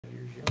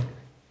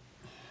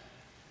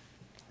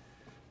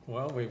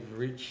Well, we've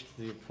reached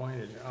the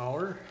appointed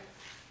hour,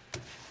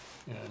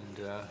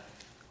 and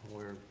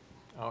we're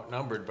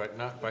outnumbered, but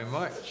not by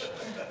much.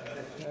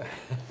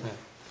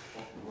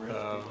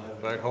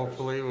 But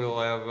hopefully we'll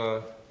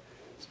have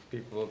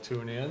people will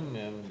tune in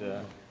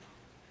and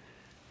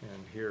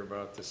hear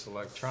about this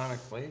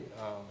electronically.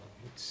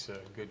 It's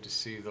good to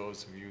see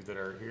those of you that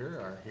are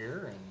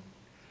here,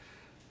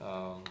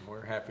 and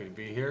we're happy to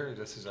be here.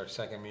 This is our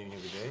second meeting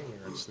of the day.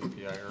 We were at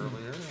Sleepy Eye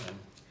earlier and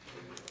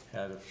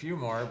had a few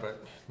more,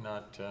 but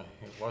not.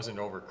 It wasn't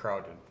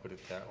overcrowded, put it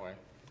that way.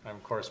 I'm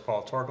of course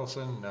Paul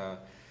Torkelson.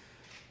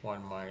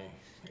 Won my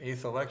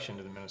 8th election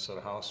to the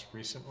Minnesota House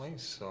recently,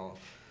 so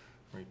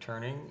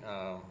returning.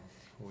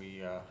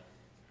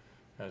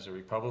 As a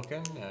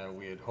Republican,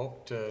 we had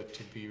hoped to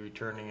be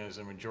returning as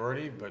a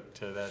majority, but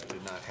that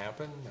did not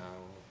happen.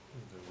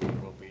 We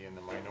will be in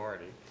the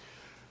minority.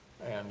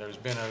 And there's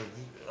been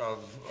a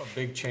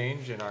big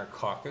change in our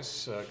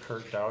caucus.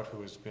 Kurt Dowd,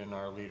 who has been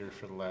our leader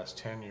for the last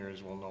 10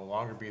 years, will no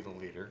longer be the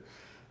leader.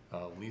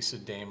 Lisa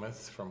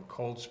Dahms from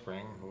Cold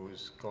Spring, who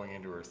is going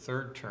into her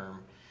 3rd term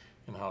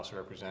in the House of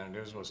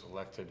Representatives, was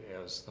elected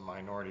as the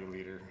minority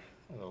leader,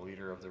 the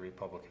leader of the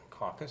Republican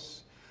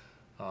caucus.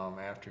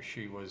 After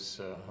she was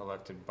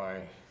elected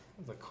by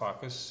the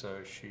caucus,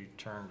 she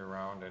turned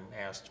around and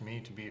asked me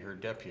to be her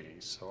deputy.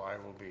 So I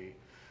will be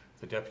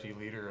the deputy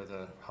leader of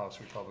the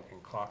House Republican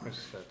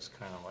caucus. That's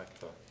kind of like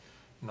the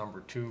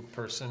number 2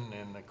 person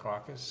in the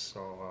caucus.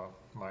 So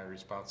my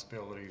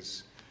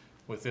responsibilities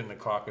within the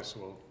caucus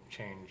will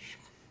change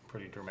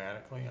pretty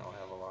dramatically. I'll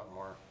have a lot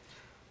more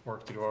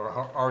work to do.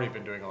 I've already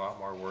been doing a lot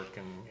more work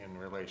in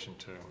relation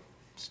to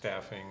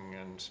staffing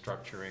and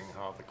structuring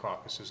how the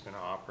caucus is going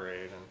to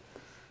operate and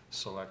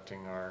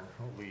selecting our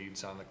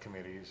leads on the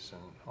committees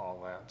and all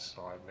that.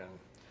 So I've been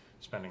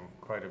spending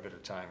quite a bit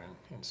of time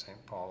in St.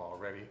 Paul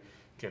already,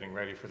 getting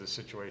ready for the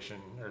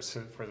situation, or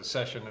for the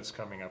session that's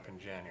coming up in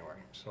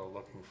January. So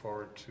looking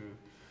forward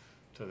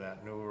to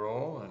that new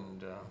role,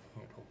 and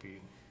it'll be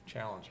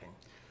challenging.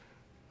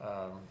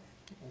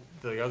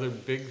 The other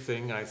big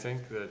thing I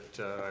think that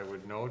I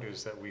would note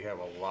is that we have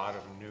a lot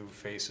of new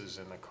faces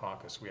in the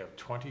caucus. We have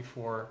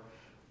 24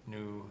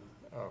 new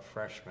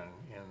freshmen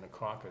in the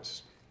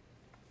caucus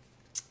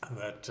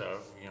that,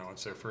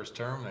 it's their 1st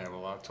term. They have a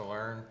lot to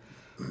learn,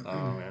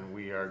 and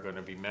we are going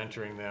to be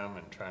mentoring them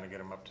and trying to get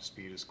them up to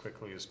speed as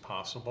quickly as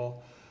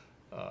possible.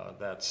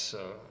 That's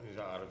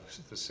out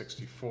of the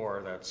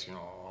 64, that's,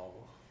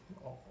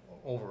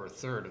 over a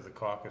 1/3 of the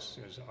caucus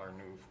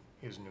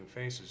is new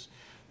faces.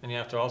 And you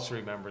have to also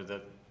remember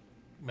that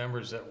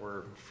members that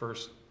were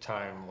first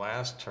time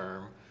last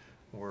term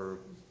were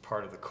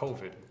part of the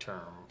COVID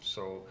term.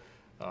 So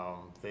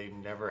they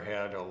never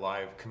had a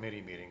live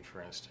committee meeting,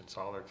 for instance.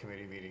 All their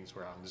committee meetings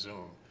were on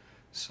Zoom.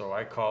 So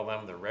I call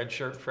them the red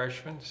shirt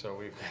freshmen. So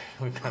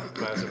we've got a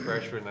class of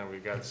freshmen, and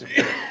we've got some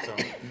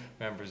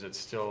members that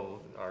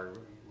still are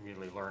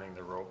really learning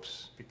the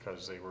ropes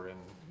because they were in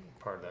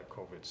part of that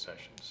COVID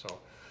session. So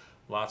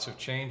lots of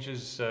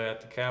changes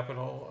at the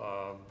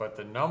Capitol, but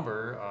the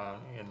number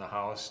in the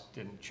House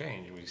didn't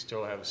change. We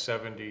still have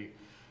 70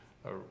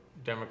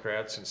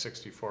 Democrats and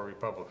 64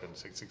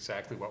 Republicans. It's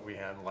exactly what we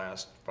had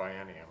last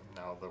biennium.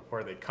 Now,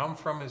 where they come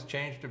from has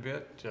changed a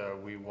bit.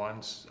 We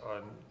won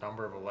a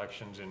number of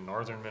elections in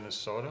northern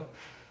Minnesota.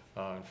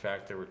 In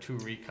fact, there were 2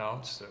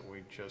 recounts that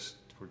were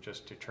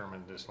just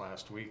determined this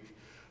last week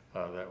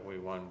that we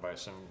won by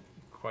some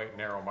quite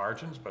narrow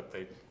margins, but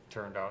they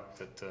turned out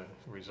that the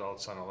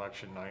results on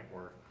election night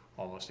were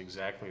almost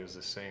exactly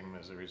the same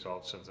as the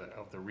results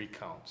of the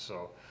recount.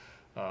 So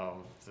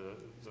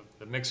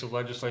the mix of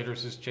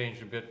legislators has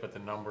changed a bit, but the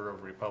number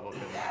of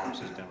Republicans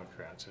versus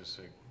Democrats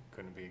is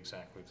going to be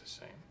exactly the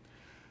same.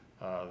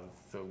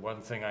 The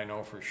one thing I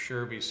know for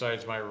sure,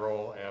 besides my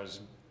role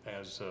as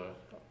a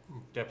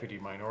deputy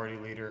minority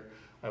leader,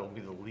 I will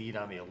be the lead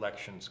on the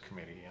elections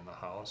committee in the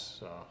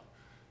House.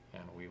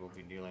 And we will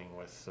be dealing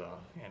with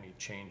any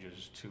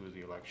changes to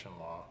the election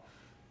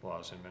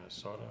laws in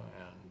Minnesota,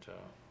 and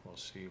we'll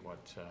see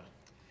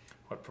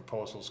what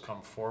proposals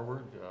come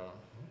forward.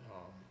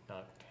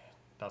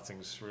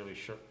 Nothing's really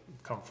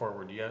come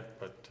forward yet,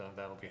 but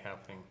that'll be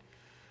happening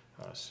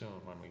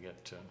soon when we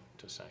get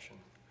to session.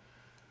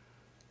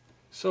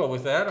 So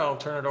with that, I'll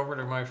turn it over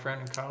to my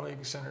friend and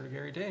colleague, Senator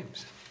Gary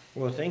Dahms.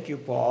 Well, thank you,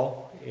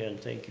 Paul, and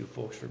thank you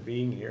folks for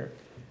being here.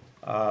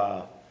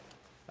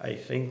 I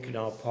think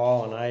now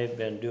Paul and I have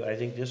been I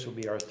think this will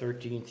be our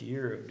 13th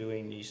year of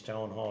doing these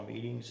town hall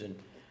meetings, and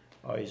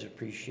I always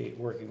appreciate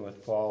working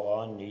with Paul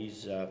on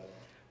these.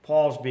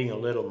 Paul's being a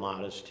little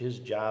modest. His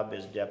job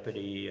as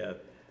deputy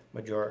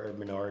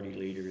minority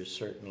leader is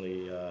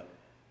certainly,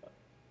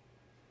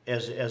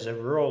 as a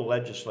rural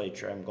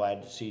legislature, I'm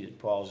glad to see that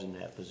Paul's in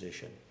that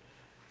position.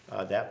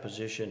 That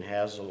position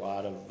has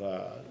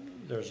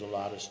there's a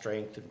lot of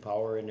strength and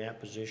power in that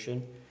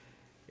position.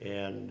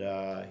 And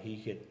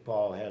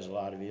Paul has a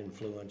lot of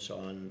influence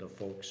on the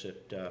folks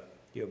that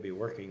he'll be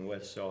working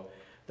with. So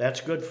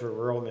that's good for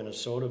rural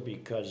Minnesota,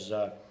 because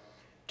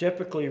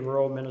typically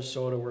rural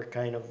Minnesota, we're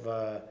kind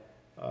of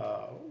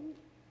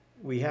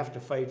we have to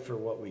fight for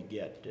what we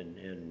get,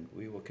 and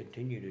we will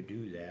continue to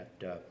do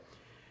that.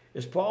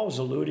 As Paul was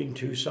alluding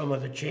to some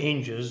of the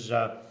changes,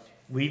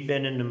 we've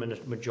been in the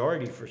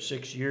majority for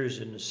 6 years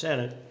in the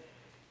Senate,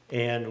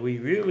 and we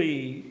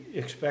really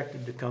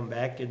expected to come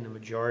back in the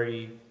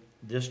majority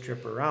this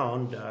trip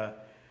around.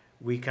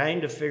 We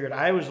kind of figured,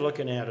 I was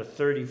looking at a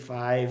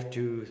 35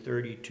 to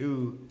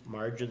 32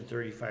 margin,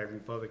 35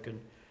 Republican,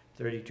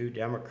 32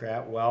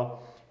 Democrat.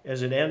 Well,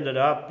 as it ended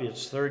up,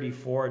 it's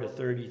 34 to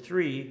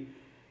 33,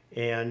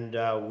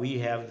 and we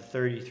have the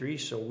 33,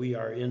 so we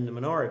are in the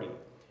minority.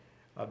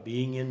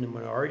 Being in the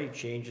minority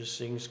changes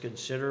things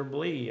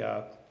considerably.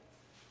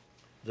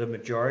 The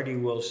majority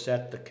will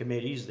set the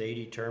committees. They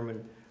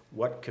determine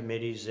what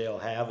committees they'll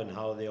have and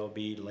how they'll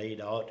be laid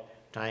out,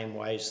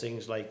 time-wise,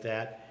 things like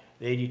that.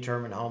 They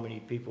determine how many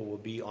people will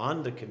be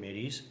on the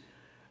committees.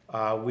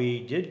 We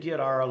did get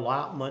our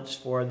allotments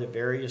for the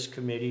various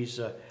committees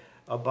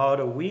about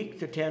a week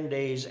to 10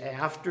 days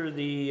after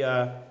the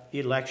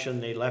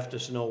election. They left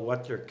us know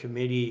what their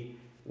committee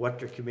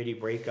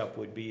breakup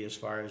would be as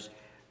far as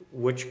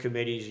which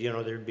committees. You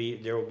know,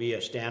 there will be a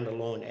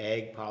standalone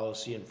ag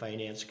policy and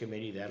finance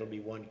committee. That'll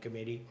be one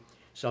committee.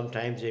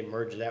 Sometimes they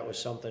merge that with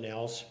something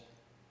else.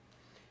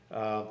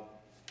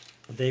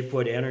 They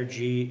put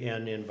energy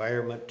and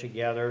environment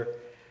together,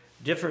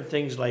 different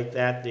things like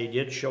that. They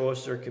did show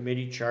us their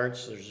committee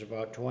charts. There's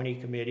about 20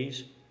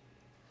 committees.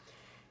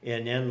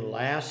 And then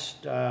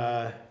last,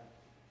 I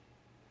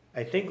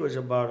think it was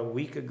about a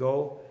week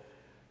ago,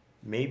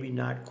 maybe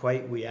not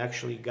quite, we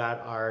actually got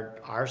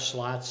our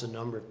slots, the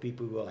number of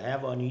people we'll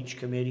have on each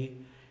committee.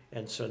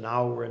 And so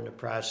now we're in the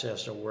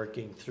process of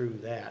working through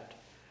that.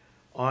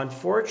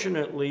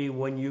 Unfortunately,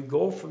 when you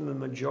go from the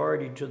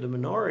majority to the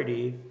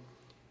minority,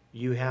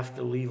 you have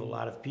to leave a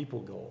lot of people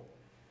go.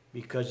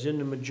 Because in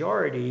the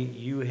majority,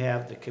 you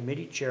have the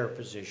committee chair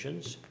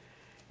positions,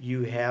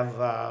 you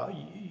have,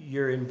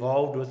 you're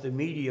involved with the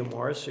media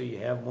more, so you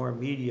have more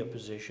media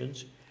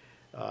positions,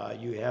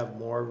 you have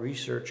more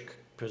research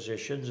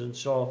positions, and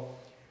so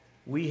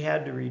we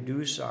had to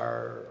reduce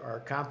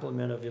our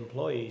complement of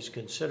employees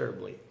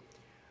considerably.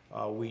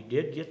 We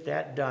did get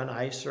that done.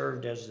 I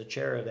served as the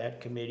chair of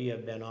that committee.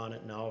 I've been on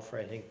it now for,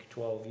 I think,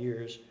 12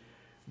 years.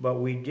 But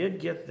we did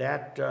get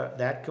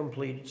that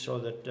completed so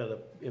that the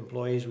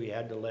employees we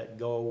had to let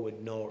go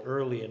would know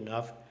early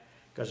enough,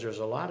 because there's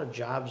a lot of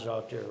jobs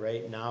out there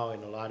right now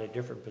in a lot of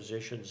different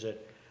positions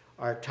that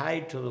are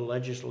tied to the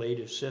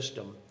legislative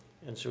system,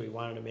 and so we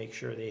wanted to make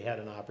sure they had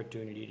an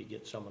opportunity to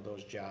get some of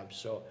those jobs.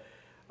 So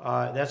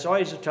that's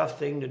always a tough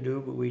thing to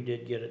do, but we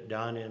did get it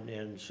done,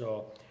 and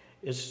so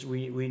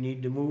we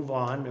need to move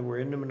on, and we're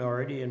in the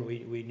minority, and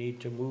we need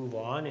to move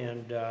on,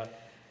 and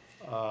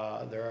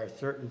there are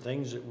certain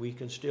things that we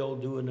can still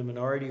do in the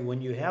minority.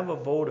 When you have a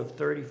vote of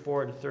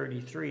 34 to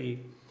 33,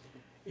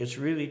 it's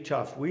really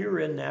tough. We were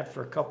in that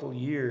for a couple of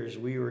years.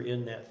 We were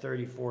in that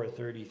 34 to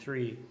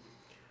 33,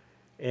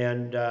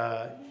 and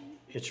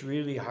it's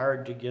really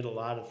hard to get a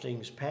lot of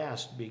things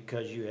passed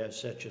because you have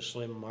such a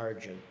slim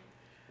margin.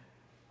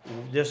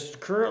 This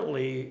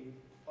currently,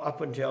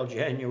 up until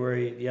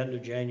January, the end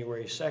of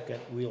January 2nd,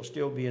 we'll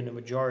still be in the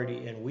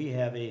majority, and we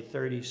have a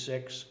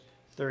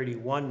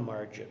 36-31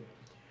 margin.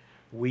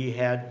 We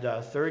had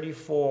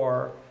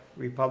 34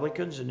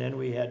 Republicans, and then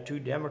we had 2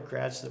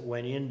 Democrats that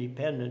went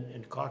independent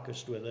and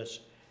caucused with us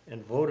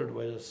and voted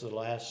with us the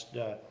last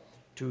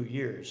 2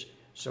 years.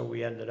 So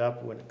we ended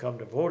up, when it come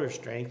to voter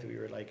strength, we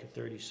were like a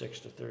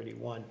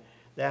 36-31.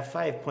 That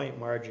 5-point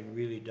margin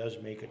really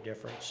does make a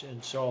difference.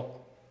 And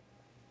so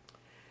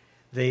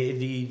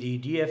the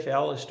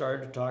DFL has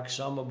started to talk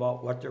some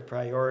about what their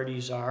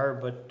priorities are,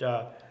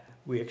 but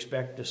we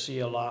expect to see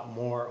a lot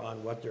more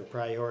on what their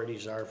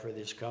priorities are for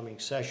this coming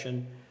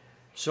session.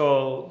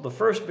 So the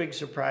first big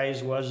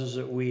surprise was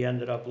that we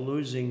ended up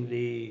losing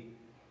the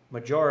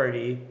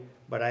majority,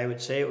 but I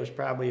would say it was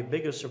probably a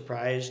bigger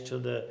surprise to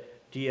the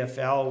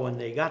DFL when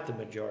they got the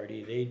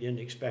majority. They didn't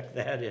expect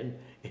that,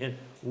 and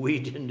we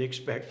didn't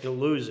expect to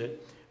lose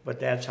it, but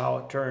that's how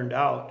it turned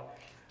out.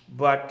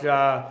 But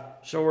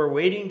so we're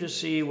waiting to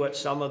see what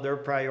some of their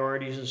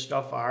priorities and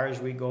stuff are as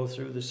we go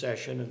through the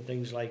session and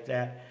things like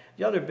that.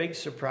 The other big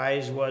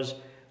surprise was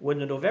when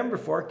the November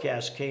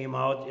forecast came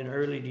out in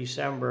early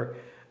December,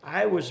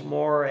 I was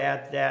more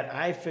at that,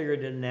 I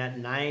figured in that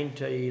 9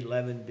 to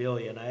 11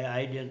 billion.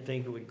 I didn't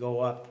think it would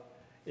go up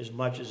as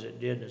much as it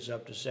did. It's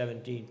up to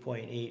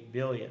 17.8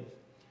 billion.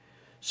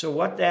 So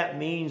what that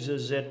means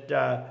is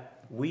that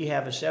we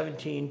have a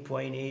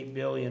 $17.8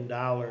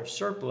 billion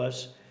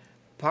surplus.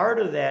 Part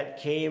of that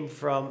came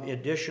from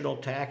additional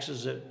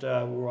taxes that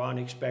were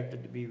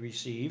unexpected to be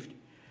received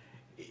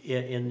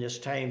in this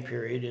time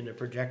period, in the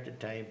projected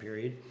time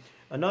period.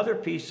 Another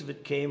piece of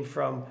it came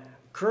from,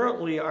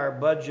 currently our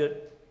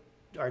budget,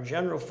 our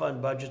general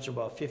fund budget's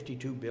about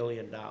 $52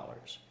 billion.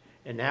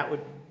 And that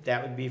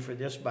would be for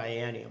this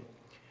biennium.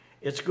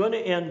 It's going to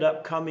end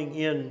up coming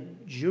in,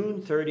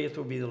 June 30th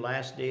will be the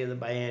last day of the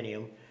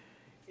biennium.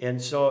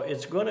 And so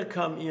it's going to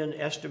come in,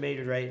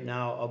 estimated right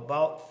now,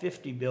 about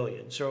 $50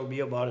 billion. So it'll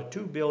be about a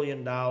 $2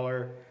 billion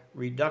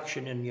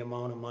reduction in the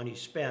amount of money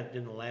spent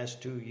in the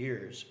last 2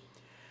 years.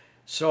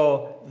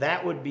 So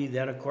that would be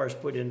then, of course,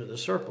 put into the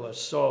surplus.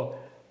 So,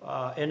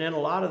 and then a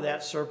lot of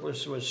that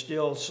surplus was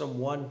still some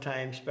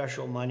one-time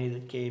special money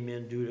that came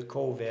in due to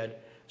COVID,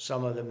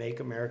 some of the Make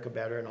America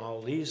Better and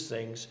all these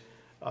things.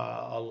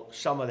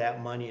 Some of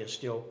that money is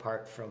still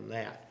parked from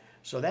that.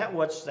 So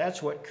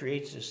that's what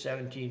creates this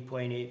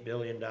 $17.8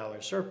 billion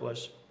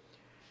surplus.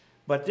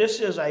 But this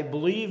is, I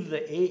believe,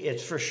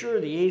 it's for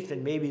sure the 8th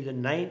and maybe the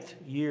 9th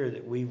year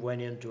that we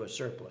went into a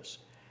surplus.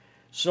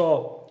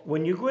 So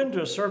when you go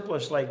into a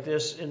surplus like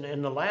this, and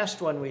the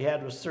last one we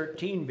had was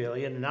 13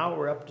 billion, and now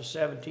we're up to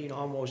 17,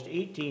 almost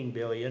 18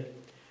 billion,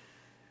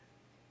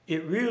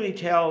 it really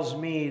tells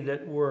me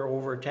that we're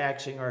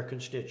overtaxing our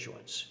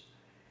constituents.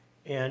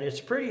 And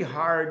it's pretty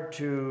hard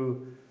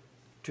to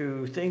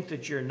think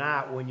that you're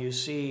not when you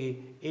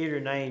see 8 or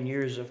 9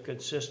 years of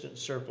consistent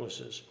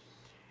surpluses.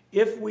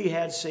 If we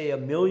had, say,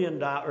 $1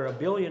 million or $1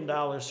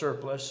 billion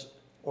surplus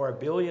or $1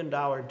 billion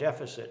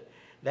deficit,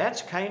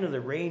 that's kind of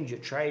the range you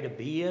try to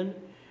be in,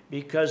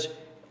 because,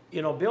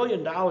 you know, $1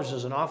 billion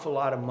is an awful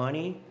lot of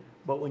money,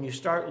 but when you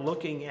start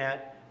looking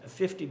at a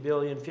 $50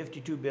 billion,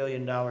 $52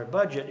 billion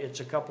budget,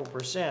 it's a couple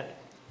percent,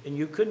 and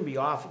you couldn't be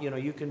off, you know,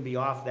 you can be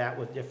off that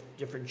with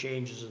different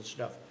changes and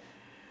stuff.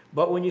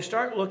 But when you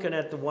start looking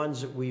at the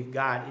ones that we've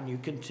got, and you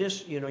can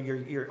you know,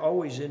 you're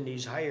always in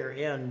these higher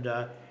end,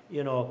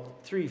 you know,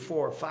 3,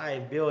 4,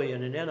 5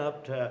 billion, and then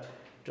up to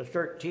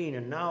 13,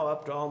 and now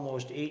up to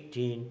almost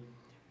 18.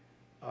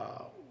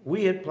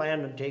 We had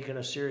planned on taking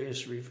a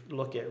serious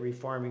look at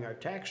reforming our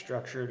tax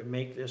structure to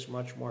make this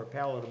much more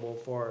palatable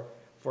for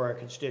our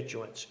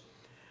constituents.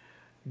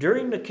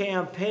 During the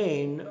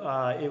campaign,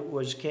 it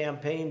was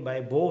campaigned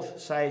by both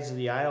sides of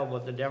the aisle,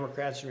 but the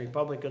Democrats and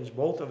Republicans,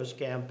 both of us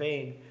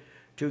campaigned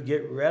to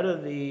get rid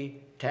of the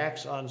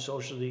tax on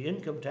the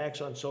income tax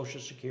on Social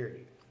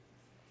Security.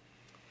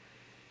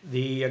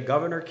 The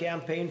governor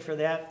campaigned for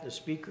that, the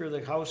Speaker of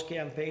the House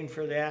campaigned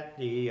for that,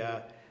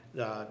 the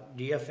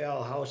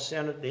DFL, House,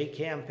 Senate, they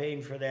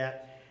campaigned for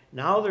that.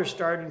 Now they're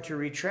starting to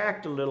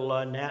retract a little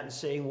on that and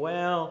saying,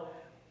 well,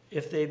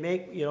 if they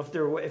make, you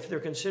know, if they're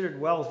considered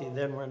wealthy,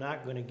 then we're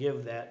not going to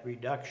give that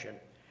reduction.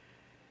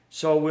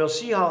 So we'll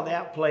see how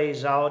that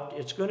plays out.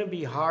 It's going to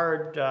be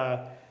hard.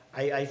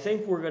 I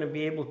think we're going to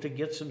be able to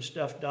get some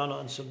stuff done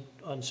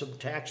on some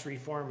tax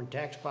reform and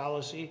tax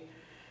policy,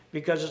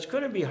 because it's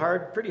going to be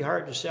pretty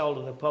hard to sell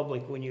to the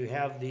public when you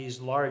have these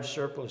large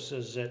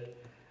surpluses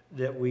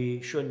that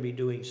we shouldn't be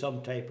doing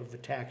some type of a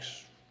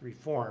tax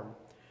reform.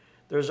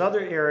 There's other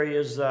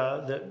areas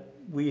that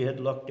we had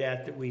looked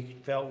at that we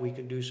felt we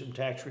could do some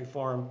tax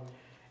reform.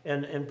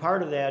 And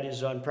part of that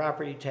is on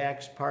property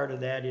tax, part of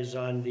that is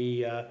on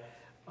the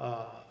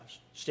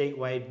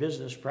statewide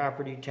business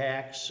property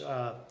tax,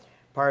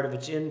 part of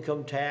it's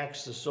income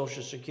tax, the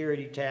Social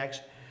Security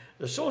tax.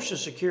 The Social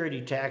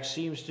Security tax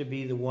seems to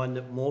be the one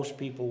that most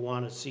people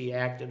want to see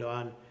acted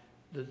on,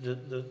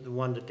 the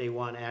one that they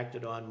want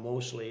acted on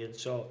mostly, and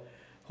so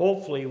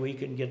hopefully we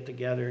can get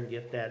together and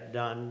get that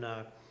done.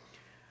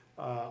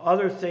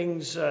 Other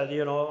things,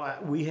 you know,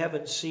 we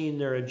haven't seen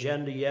their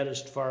agenda yet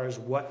as far as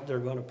what they're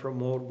going to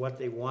promote, what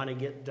they want to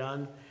get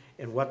done,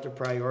 and what the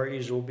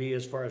priorities will be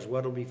as far as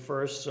what will be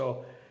first.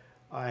 So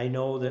I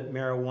know that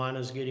marijuana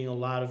is getting a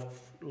lot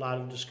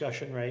of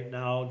discussion right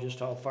now. Just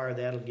how far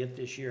that'll get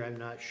this year, I'm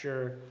not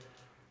sure.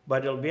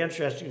 But it'll be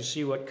interesting to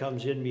see what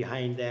comes in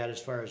behind that as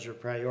far as their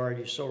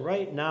priorities. So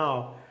right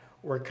now,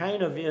 we're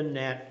kind of in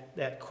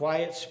that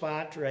quiet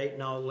spot right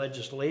now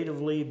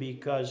legislatively,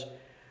 because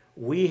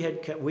we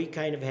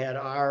kind of had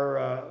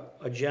our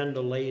agenda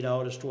laid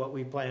out as to what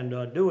we planned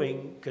on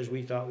doing, because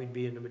we thought we'd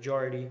be in the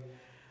majority.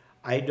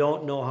 I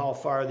don't know how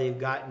far they've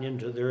gotten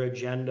into their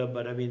agenda,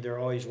 but I mean, they're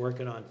always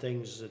working on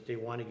things that they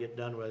want to get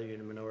done, whether you're in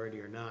the minority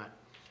or not.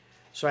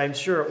 So I'm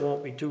sure it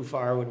won't be too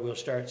far when we'll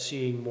start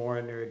seeing more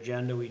on their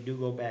agenda. We do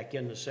go back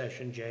into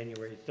session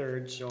January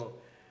 3rd, so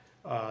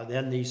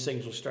then these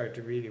things will start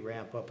to really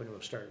ramp up and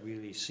we'll start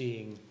really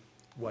seeing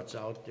what's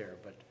out there.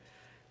 But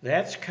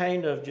that's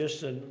kind of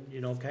just a,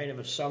 you know, kind of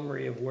a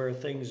summary of where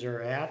things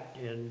are at,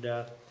 and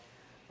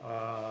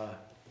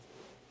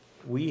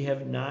we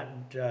have not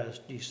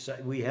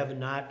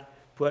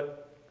put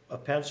a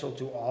pencil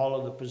to all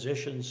of the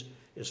positions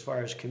as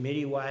far as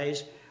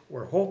committee-wise.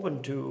 We're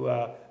hoping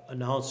to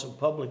announce them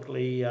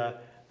publicly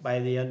by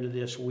the end of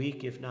this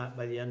week, if not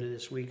by the end of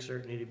this week,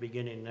 certainly the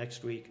beginning of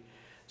next week,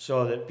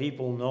 so that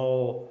people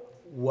know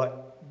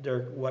what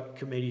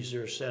committees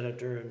their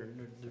senator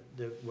and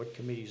what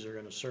committees they're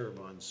going to serve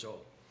on. So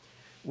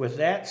with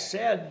that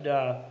said,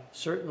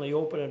 certainly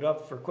open it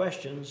up for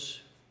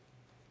questions.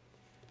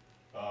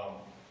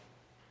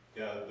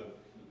 Yeah, the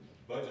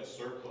budget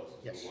surplus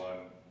is Yes. the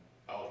one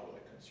I was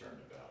really concerned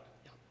about.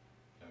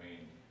 Yeah. I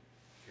mean,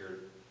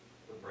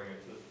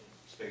 the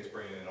state's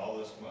bringing in all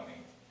this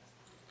money,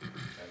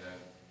 and then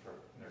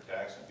they're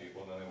taxing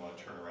people, and then they want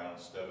to turn around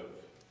instead of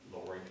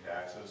lowering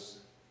taxes,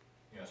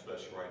 you know,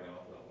 especially right now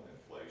with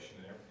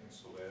inflation and everything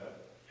so bad.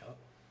 Yep.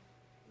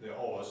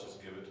 oh, let's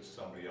just give it to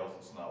somebody else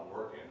that's not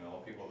working. And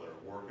all the people that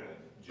are working and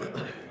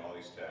generating all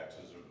these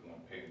taxes are the one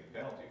paying the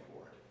penalty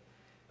for it.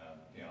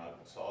 You know,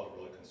 so I was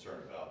really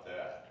concerned about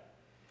that.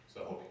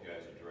 So I hope you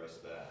guys address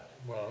that.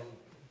 Well,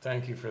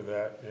 thank you for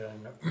that,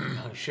 and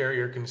I share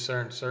your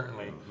concern,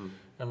 certainly. Mm-hmm.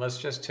 And let's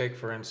just take,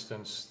 for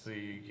instance,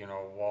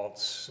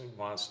 Waltz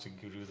wants to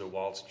do the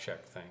Waltz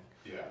check thing.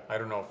 Yeah. I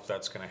don't know if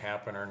that's gonna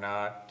happen or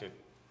not.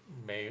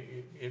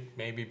 It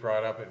may be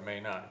brought up, it may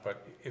not.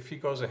 But if he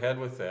goes ahead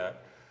with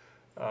that,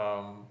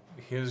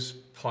 his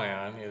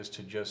plan is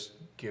to just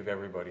give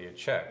everybody a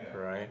check, Yeah.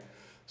 right?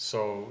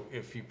 So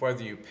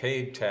whether you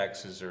paid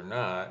taxes or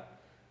not,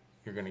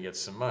 you're gonna get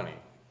some money.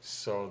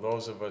 So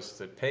those of us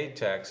that paid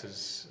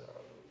taxes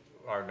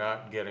are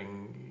not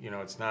getting,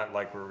 it's not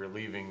like we're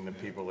relieving the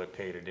people that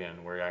paid it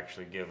in. We're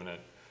actually giving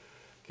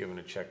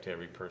a check to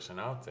every person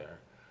out there.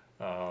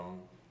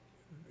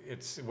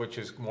 Which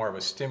is more of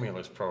a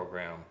stimulus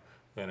program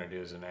than it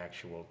is an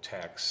actual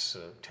tax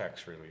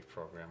relief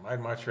program.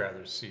 I'd much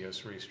rather see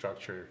us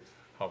restructure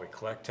how we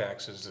collect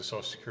taxes. The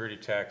Social Security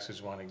tax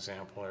is one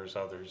example. There's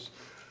others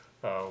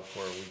where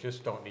we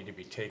just don't need to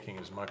be taking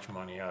as much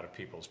money out of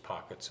people's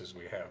pockets as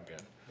we have been.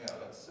 Yeah,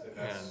 that's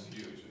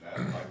huge.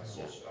 And that's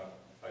like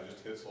I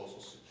just hit Social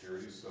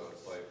Security, so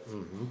it's like,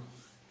 Mm-hmm.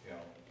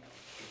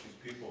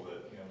 these people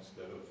that,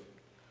 instead of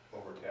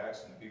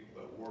overtaxing the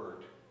people that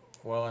worked,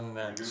 Well, and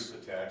reduce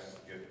that's the taxes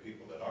to get the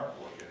people that aren't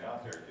working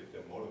out there, get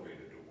them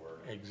motivated to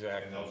work.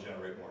 exactly. And they'll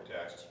generate more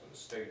taxes for the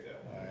state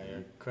that way.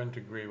 I couldn't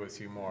agree with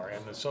you more.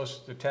 And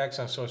the tax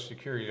on Social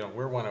Security,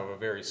 we're one of a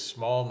very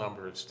small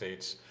number of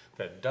states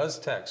that does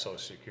tax Social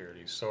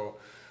Security. So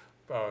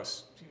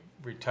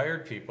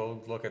retired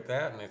people look at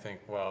that and they think,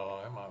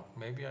 well,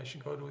 maybe I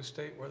should go to a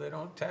state where they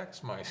don't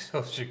tax my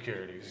Social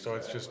Security. So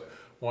it's just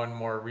one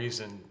more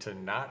reason to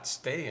not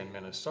stay in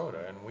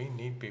Minnesota. And we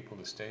need people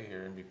to stay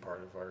here and be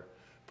part of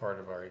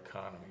our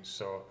economy.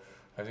 So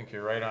I think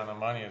you're right on the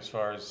money as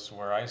far as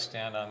where I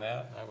stand on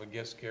that. I would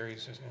guess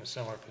Gary's in a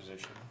similar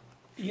position.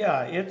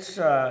 Yeah, it's,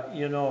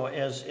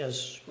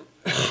 as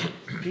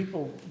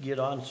people get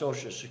on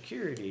Social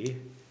Security,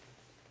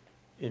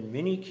 in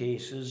many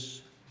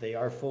cases, they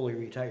are fully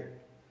retired.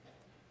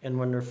 And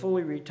when they're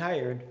fully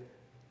retired,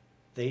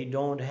 they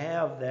don't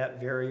have that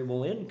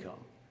variable income.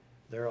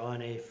 They're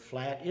on a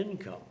flat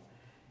income.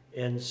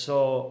 And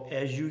so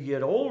as you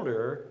get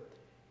older,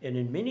 and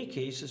in many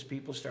cases,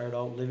 people start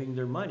outliving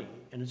their money.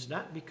 And it's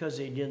not because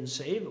they didn't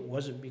save, it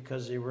wasn't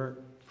because they weren't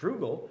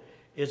frugal,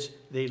 it's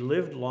they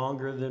lived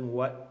longer than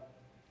what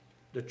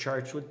the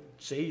charts would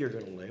say you're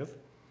gonna live.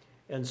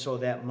 And so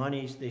that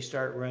money, they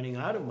start running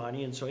out of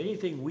money, and so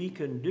anything we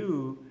can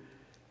do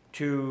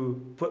to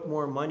put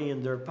more money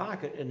in their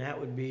pocket, and that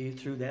would be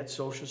through that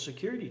Social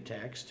Security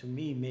tax, to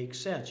me makes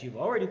sense. You've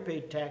already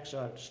paid tax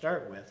on it to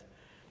start with,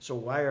 so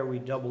why are we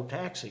double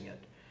taxing it?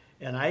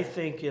 And I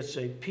think it's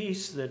a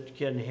piece that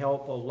can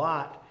help a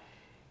lot,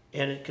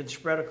 and it can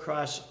spread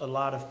across a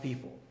lot of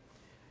people.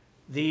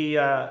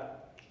 The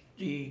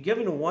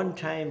given a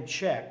one-time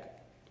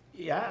check,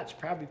 yeah, it's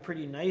probably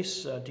pretty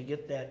nice to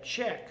get that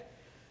check,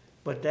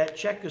 but that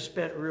check is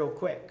spent real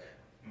quick.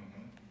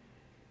 Mm-hmm.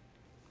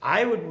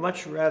 I would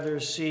much rather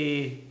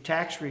see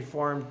tax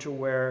reform to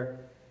where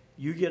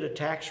you get a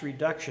tax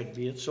reduction,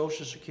 be it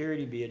Social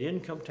Security, be it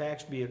income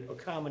tax, be it a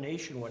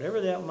combination,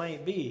 whatever that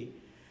might be,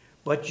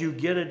 but you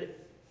get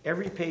it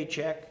every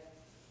paycheck,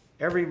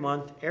 every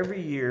month,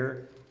 every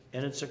year,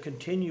 and it's a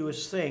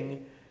continuous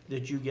thing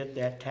that you get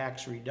that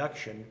tax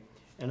reduction,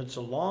 and it's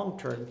a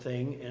long-term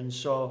thing. And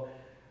so,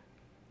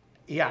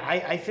 yeah,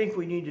 I think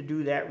we need to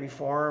do that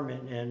reform,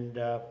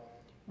 and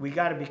we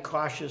got to be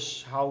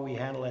cautious how we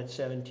handle that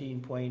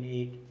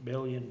 $17.8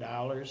 billion.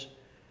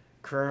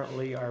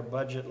 Currently, our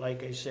budget,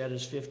 like I said,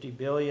 is $50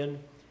 billion,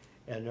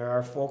 and there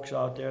are folks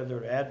out there that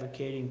are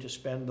advocating to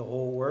spend the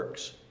whole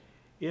works.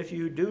 If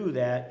you do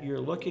that, you're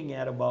looking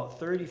at about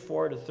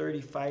 34 to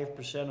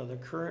 35% of the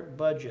current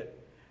budget.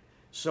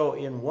 So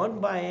in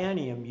one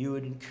biennium, you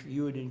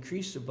would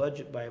increase the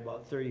budget by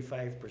about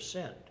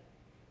 35%.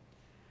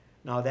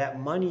 Now that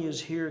money is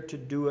here to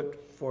do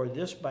it for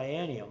this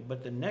biennium,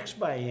 but the next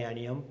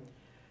biennium,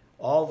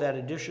 all that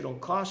additional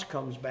cost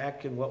comes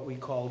back in what we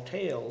call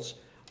tails,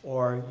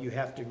 or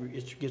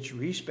it gets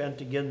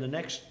respent again the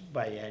next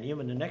biennium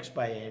and the next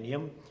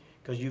biennium,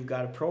 because you've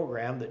got a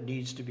program that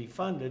needs to be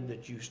funded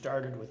that you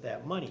started with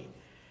that money.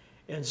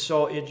 And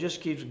so it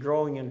just keeps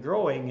growing and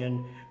growing.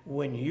 And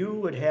when you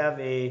would have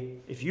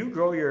if you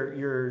grow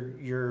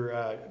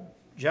your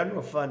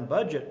general fund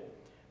budget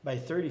by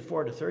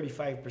 34 to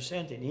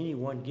 35% in any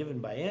one given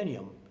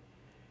biennium,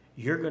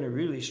 you're going to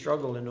really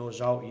struggle in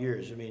those out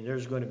years. I mean,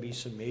 there's going to be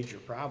some major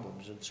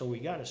problems. And so we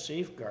got to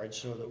safeguard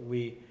so that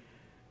we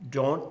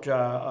don't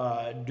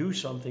do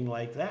something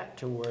like that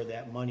to where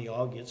that money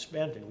all gets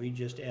spent and we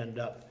just end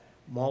up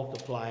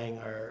multiplying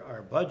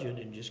our budget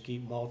and just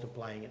keep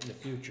multiplying it in the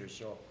future.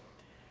 So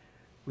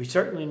we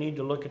certainly need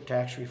to look at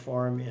tax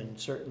reform, and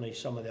certainly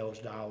some of those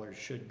dollars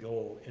should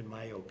go, in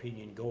my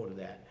opinion, go to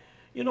that.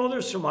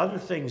 There's some other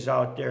things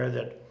out there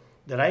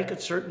that I could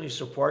certainly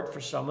support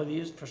for some of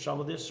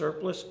this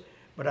surplus,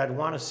 but I'd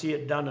want to see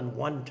it done in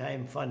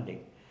one-time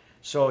funding.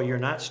 So you're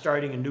not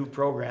starting a new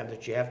program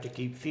that you have to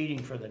keep feeding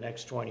for the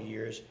next 20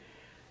 years.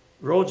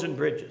 Roads and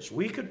bridges.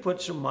 We could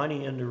put some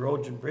money into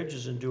roads and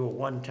bridges and do a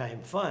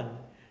one-time fund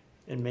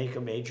and make a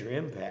major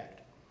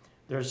impact.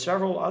 There's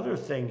several other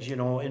things, you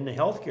know, in the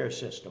healthcare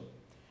system.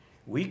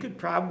 We could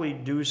probably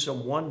do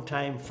some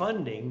one-time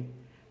funding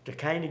to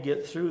kind of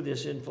get through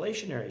this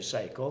inflationary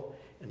cycle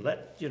and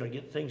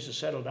get things to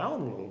settle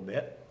down a little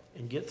bit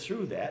and get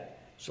through that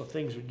so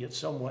things would get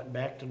somewhat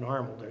back to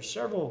normal. There's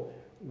several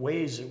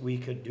ways that we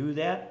could do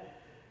that.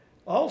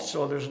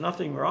 Also, there's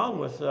nothing wrong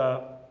with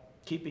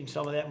keeping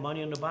some of that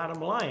money in the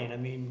bottom line. I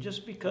mean,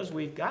 just because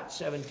we've got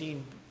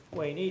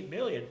 17.8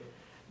 million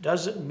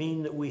doesn't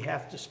mean that we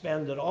have to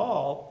spend it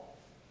all.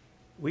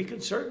 We can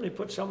certainly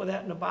put some of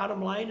that in the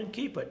bottom line and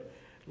keep it.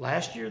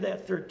 Last year,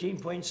 that 13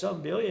 point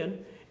some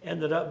billion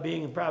ended up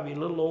being probably a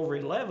little over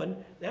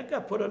 11. That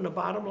got put in the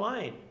bottom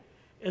line.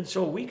 And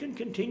so we can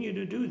continue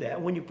to do that.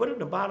 When you put it in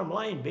the bottom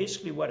line,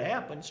 basically what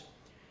happens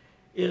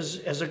is,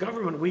 as a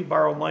government, we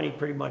borrow money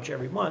pretty much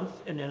every month,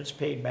 and then it's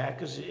paid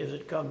back as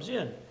it comes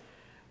in.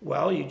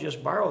 Well, you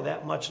just borrow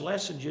that much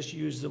less and just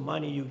use the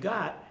money you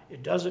got.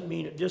 It doesn't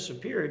mean it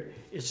disappeared.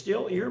 It's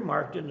still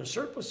earmarked in the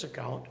surplus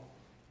account,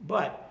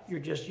 but you're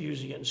just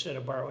using it instead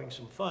of borrowing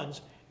some funds,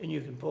 and you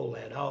can pull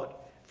that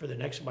out for the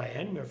next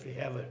biennium. If you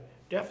have a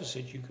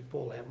deficit, you could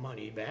pull that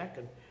money back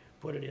and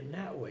put it in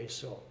that way.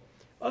 So,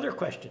 other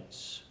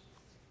questions?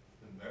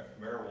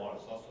 Marijuana,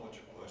 it's not so much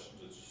a question,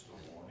 it's just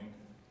a warning.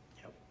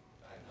 Yep.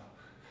 I know.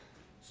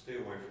 Stay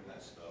away from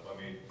that stuff. I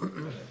mean,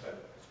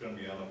 it's gonna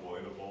be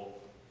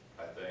unavoidable,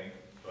 I think,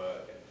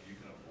 but if you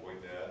can avoid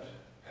that,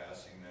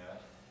 passing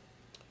that,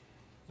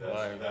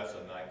 that's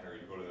a nightmare.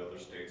 You go to the other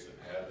states that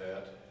have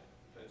that,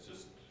 it's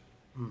just,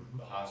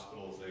 the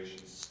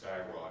hospitalizations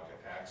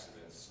skyrocket,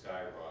 accidents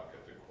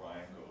skyrocket, the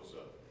crime goes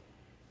up.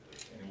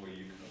 Any way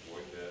you can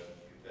avoid that,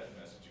 get that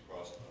message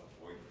across,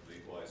 avoid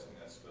legalizing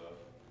that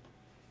stuff.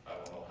 I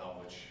don't know how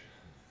much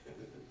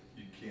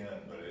you can,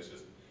 but it's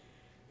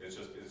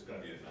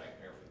gonna be a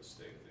nightmare for the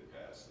state to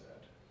pass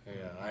that.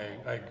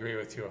 Yeah, I agree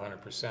with you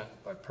 100%.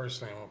 But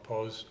personally, I'm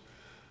opposed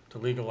to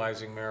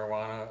legalizing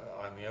marijuana.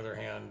 On the other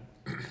hand,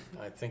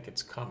 I think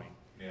it's coming.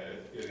 Yeah,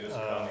 it is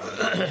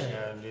coming.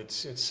 And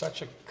it's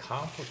such a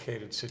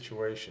complicated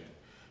situation.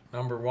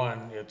 Number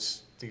one,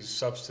 these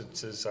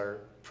substances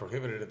are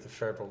prohibited at the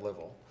federal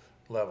level,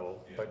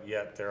 Yeah. but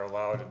yet they're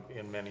allowed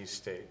in many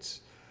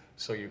states.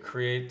 So you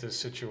create this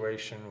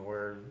situation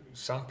where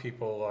some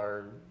people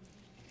are,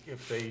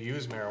 if they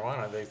use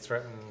marijuana, they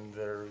threaten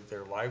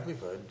their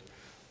livelihood.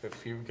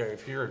 If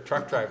you're a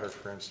truck driver,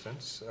 for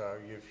instance,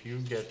 if you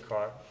get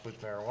caught with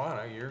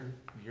marijuana,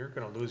 you're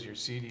going to lose your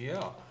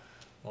CDL.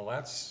 Well,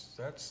 that's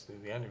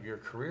the end of your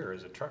career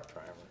as a truck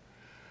driver.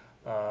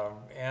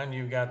 And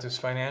you've got this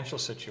financial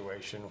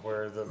situation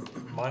where the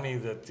money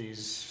that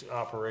these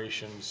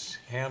operations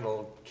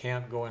handle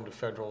can't go into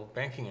federal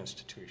banking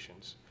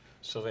institutions.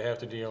 So they have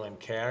to deal in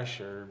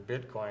cash or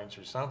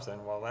bitcoins or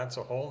something. Well, that's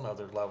a whole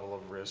nother level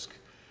of risk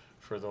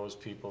for those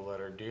people that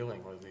are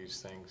dealing with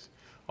these things.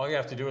 All you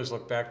have to do is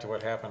look back to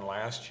what happened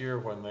last year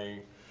when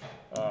they,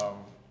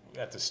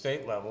 at the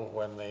state level,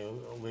 when they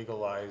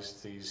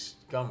legalized these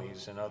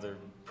gummies and other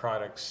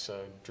products,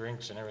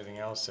 drinks and everything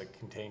else that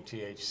contain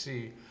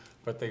THC,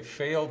 but they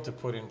failed to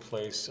put in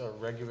place a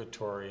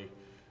regulatory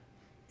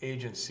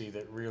agency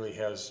that really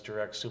has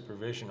direct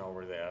supervision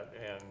over that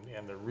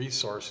and the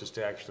resources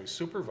to actually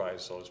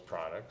supervise those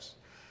products.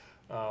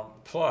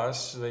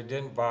 Plus, they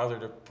didn't bother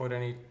to put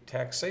any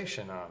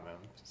taxation on them.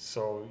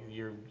 So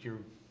you're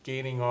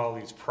gaining all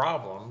these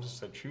problems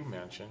that you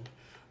mentioned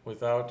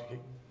without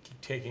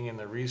taking in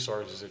the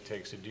resources it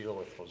takes to deal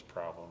with those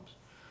problems.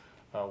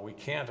 We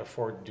can't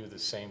afford to do the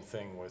same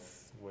thing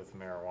with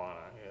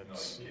marijuana.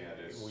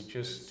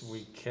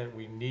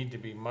 We need to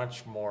be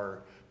much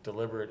more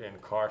deliberate and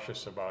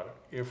cautious about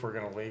it. If we're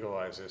going to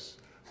legalize this,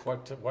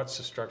 what's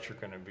the structure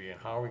going to be,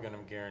 and how are we going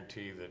to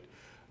guarantee that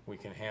we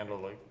can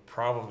handle the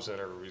problems that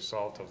are a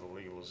result of the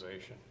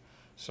legalization?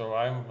 So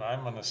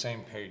I'm on the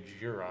same page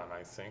you're on,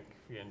 I think,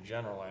 in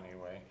general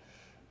anyway.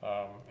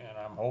 And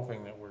I'm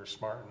hoping that we're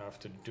smart enough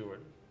to do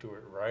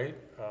it right.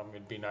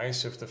 It'd be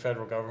nice if the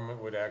federal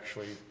government would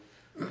actually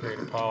create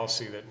a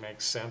policy that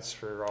makes sense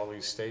for all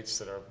these states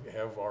that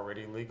have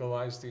already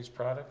legalized these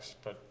products,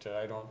 but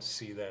I don't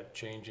see that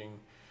changing.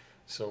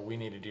 So we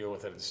need to deal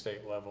with it at the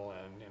state level,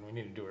 and we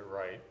need to do it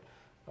right.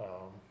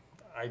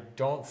 I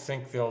don't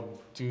think they'll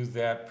do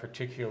that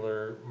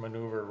particular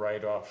maneuver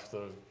right off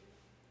the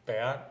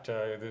bat.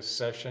 This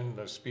session,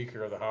 the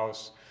Speaker of the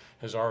House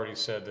has already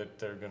said that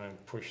they're going to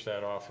push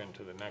that off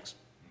into the next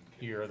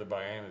year of the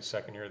biennium, the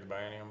second year of the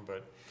biennium,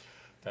 but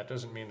that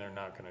doesn't mean they're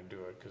not going to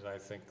do it, because I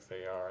think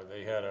they are.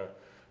 They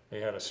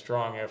had a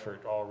strong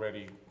effort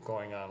already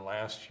going on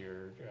last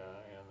year,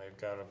 and they've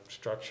got a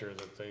structure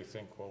that they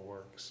think will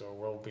work. So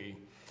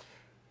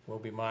we'll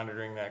be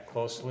monitoring that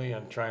closely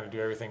and trying to do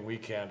everything we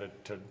can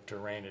to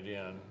rein it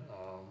in.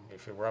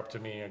 If it were up to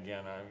me,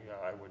 again,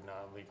 I would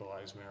not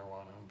legalize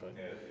marijuana. But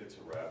yeah, it's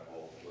a rat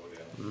hole to go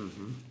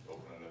down.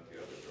 Open it up the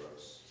other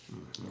drugs.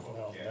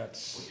 Well, Yeah,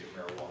 that's,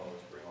 we'll get marijuana,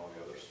 let's bring all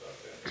the other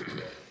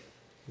stuff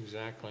in.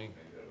 exactly,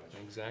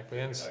 Maybe exactly.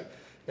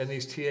 And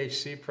these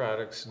THC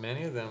products,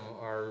 many of them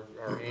are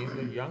aimed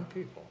at young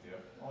people. Yeah,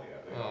 oh yeah,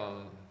 they are.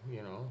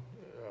 You know,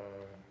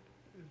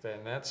 then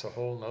that's a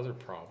whole nother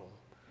problem.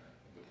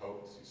 The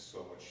potency's so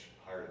much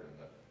higher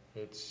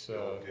than It's,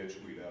 the old ditch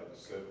weed out of the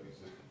seventies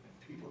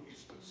that people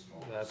used to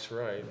smoke. that's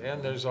right.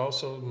 And there's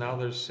also, now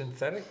there's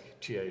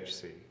synthetic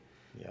THC.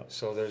 Yep.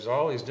 So there's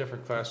all these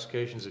different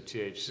classifications of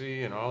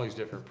THC and all these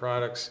different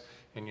products,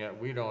 and yet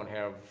we don't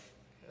have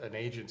an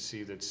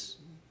agency that's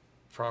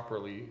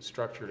properly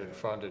structured and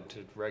funded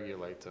to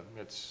regulate them.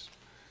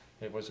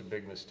 It was a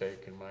big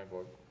mistake in my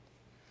book.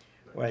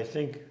 Well, I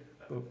think,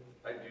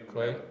 I do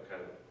Clay? have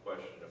kind of a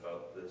question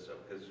about this,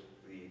 because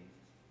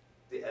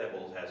the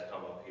edibles has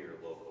come up here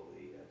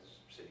locally at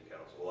city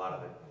council. A lot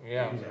of it,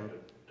 Yeah. we have to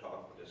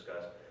talk and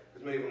discuss,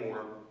 because many of them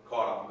were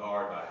caught off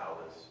guard by how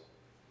this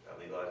got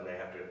legalized, and they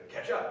have to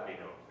catch up,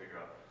 figure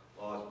out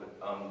laws.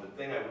 But the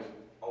thing I was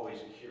always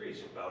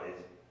curious about is,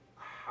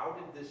 how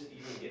did this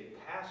even get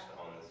passed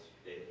on the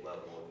state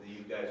level?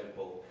 You guys have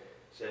both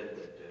said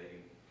that you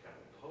kind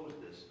of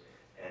opposed this,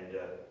 and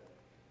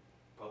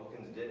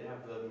Republicans did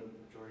have the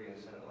majority in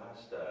the Senate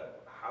last.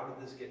 How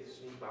did this get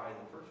sneaked by in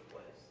the first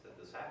place, that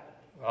this happened?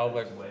 I'll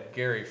this let way?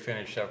 Gary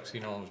finish up because he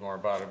knows more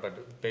about it,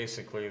 but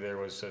basically there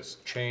was this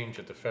change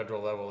at the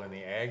federal level in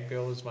the ag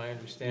bill, is my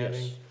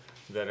understanding, Yes.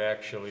 that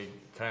actually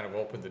kind of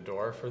opened the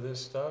door for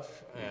this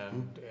stuff.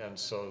 And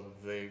so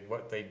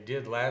what they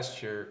did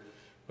last year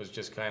was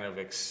just kind of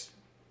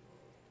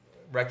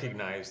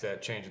recognize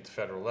that change at the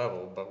federal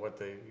level, but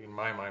in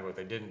my mind, what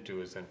they didn't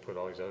do is then put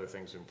all these other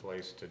things in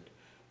place to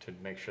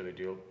make sure they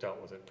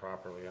dealt with it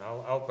properly. And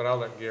I'll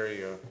let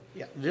Gary,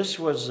 yeah,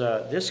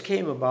 this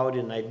came about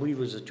in, I believe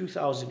it was a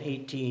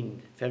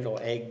 2018 federal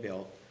ag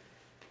bill.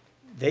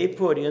 They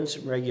put in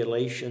some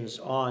regulations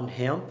on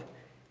hemp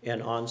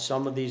and on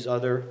some of these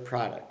other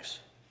products,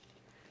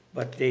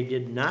 but they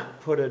did not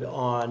put it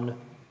on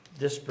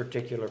this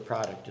particular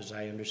product, as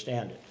I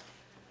understand it.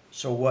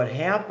 So what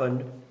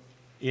happened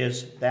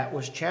is that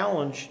was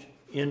challenged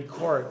in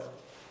court,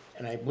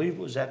 and I believe it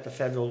was at the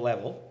federal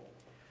level,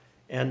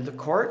 and the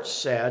court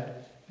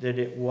said that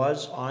it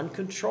was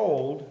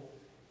uncontrolled,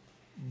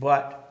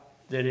 but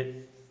that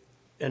it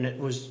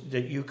was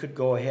that you could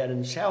go ahead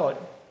and sell it,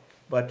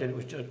 but that it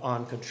was just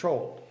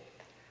uncontrolled.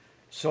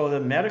 So the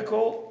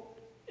medical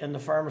and the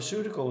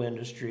pharmaceutical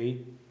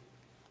industry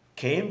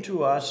came to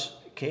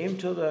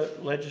the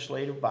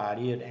legislative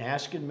body and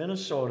asked in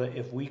Minnesota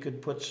if we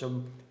could put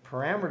some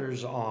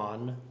parameters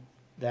on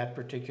that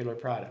particular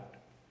product.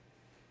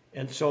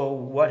 And so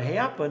what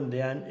happened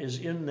then is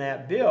in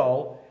that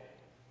bill,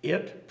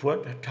 it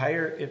put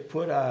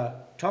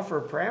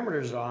tougher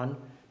parameters on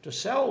to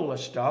sell the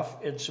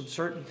stuff and some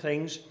certain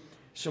things,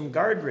 some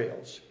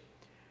guardrails.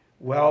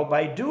 Well,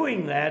 by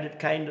doing that, it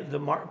kind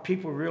of,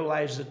 people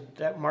realized that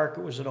that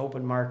market was an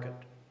open market.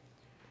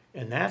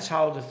 And that's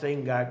how the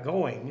thing got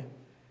going.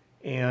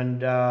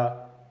 And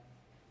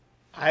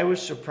I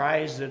was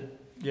surprised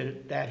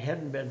that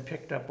hadn't been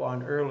picked up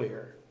on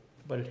earlier,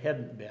 but it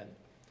hadn't been.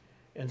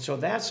 And so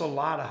that's a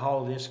lot of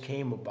how this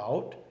came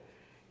about,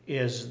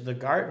 is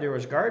there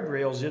was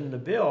guardrails in the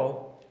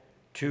bill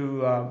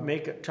to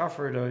make it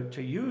tougher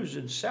to use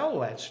and sell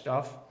that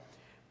stuff,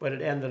 but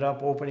it ended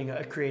up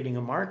creating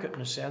a market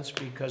in a sense,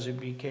 because it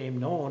became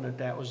known that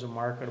that was a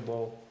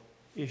marketable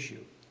issue.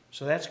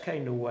 So that's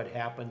kind of what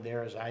happened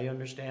there, as I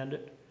understand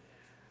it.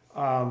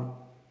 And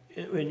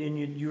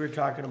you were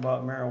talking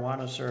about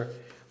marijuana, sir.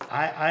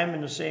 I'm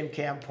in the same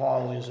camp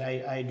Paul is.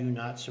 I do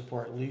not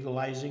support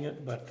legalizing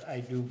it, but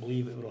I do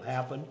believe it will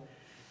happen.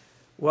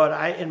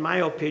 In my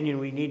opinion,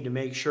 we need to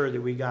make sure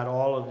that we got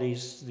all of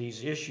these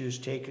issues,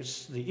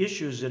 the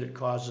issues that it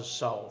causes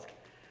solved.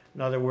 In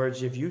other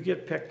words, if you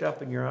get picked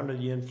up and you're under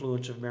the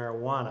influence of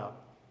marijuana,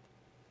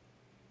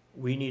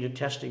 we need a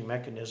testing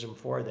mechanism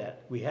for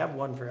that. We have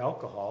one for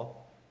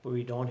alcohol, but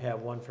we don't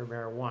have one for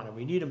marijuana.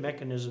 We need a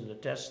mechanism to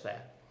test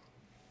that.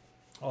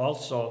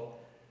 Also,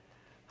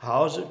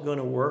 how is it going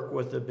to work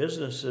with the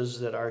businesses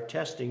that are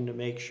testing to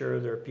make sure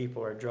their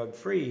people are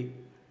drug-free?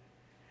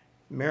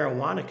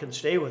 Marijuana can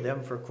stay with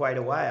them for quite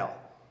a while.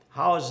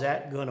 How is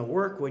that going to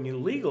work when you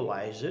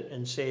legalize it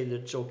and say that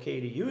it's okay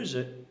to use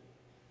it,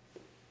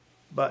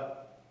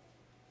 but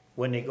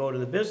when they go to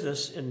the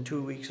business in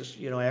 2 weeks,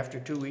 after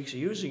 2 weeks of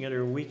using it,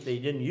 or a week they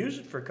didn't use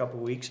it for a couple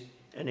of weeks,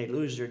 and they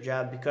lose their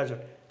job because of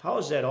it? How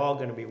is that all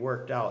going to be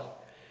worked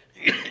out?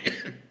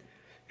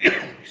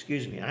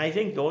 Excuse me. And I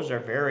think those are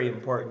very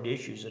important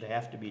issues that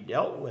have to be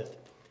dealt with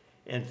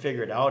and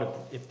figured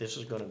out if this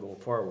is going to go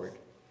forward.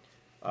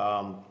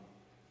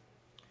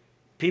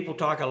 People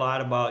talk a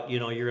lot about, you're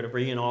going to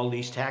bring in all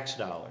these tax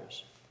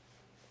dollars.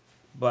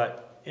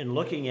 But in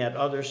looking at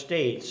other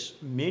states,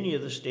 many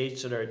of the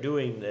states that are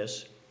doing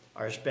this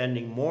are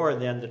spending more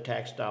than the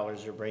tax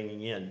dollars they're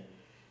bringing in.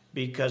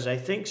 Because I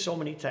think so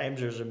many times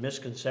there's a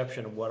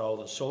misconception of what all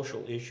the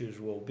social issues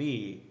will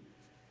be.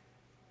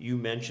 You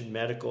mentioned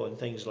medical and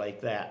things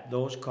like that.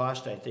 Those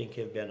costs, I think,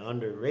 have been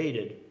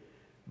underrated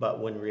But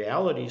when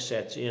reality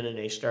sets in and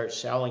they start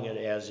selling it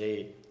as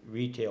a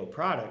retail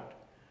product,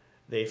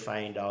 they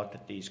find out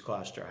that these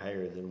costs are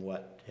higher than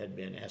what had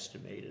been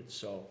estimated.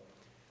 So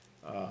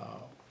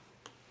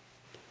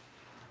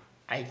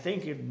I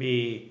think it'd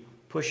be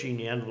pushing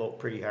the envelope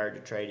pretty hard to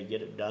try to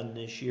get it done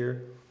this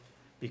year,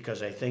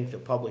 because I think the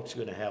public's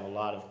gonna have a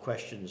lot of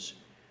questions.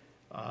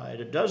 And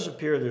it does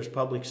appear there's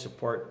public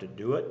support to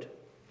do it,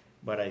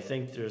 but I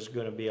think there's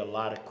gonna be a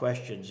lot of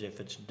questions if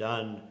it's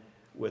done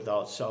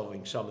without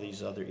solving some of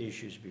these other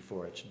issues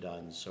before it's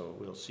done. So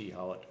we'll see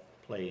how it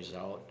plays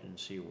out and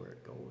see where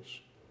it goes.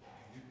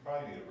 You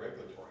probably need a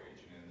regulatory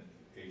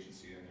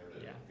agency in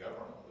there to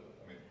govern all this.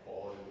 I mean, the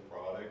quality of the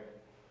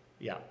product,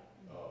 Yeah.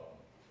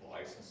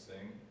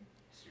 licensing,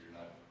 so you're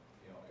not,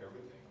 you know,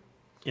 everything.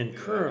 In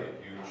current,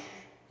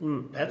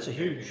 that's a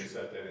undertaking huge, to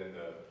set that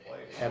into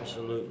place.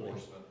 Absolutely.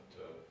 Enforcement to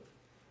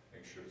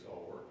make sure it's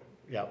all working.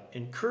 yeah.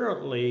 And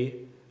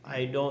currently,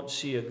 I don't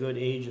see a good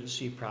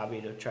agency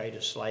probably to try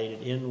to slide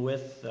it in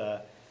with.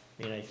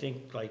 And I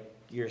think like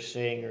you're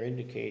saying or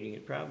indicating,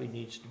 it probably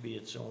needs to be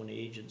its own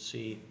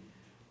agency.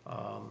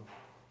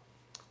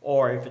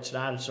 Or if it's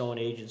not its own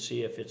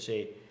agency, if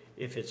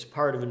it's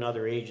part of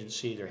another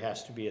agency, there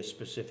has to be a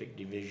specific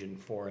division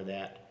for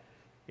that,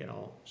 you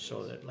know,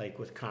 so that like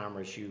with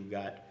commerce, you've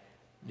got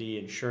the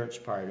insurance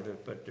part of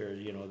it, but there's,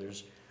 you know,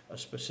 there's a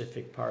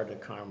specific part of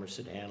commerce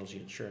that handles the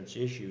insurance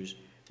issues.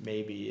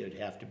 Maybe it'd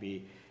have to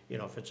be, you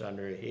know, if it's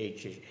under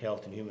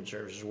Health and Human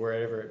Services,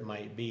 wherever it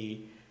might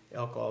be,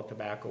 alcohol,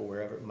 tobacco,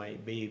 wherever it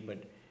might be,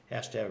 but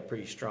has to have a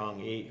pretty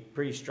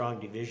strong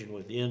division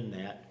within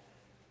that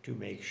to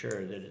make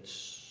sure that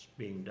it's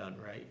being done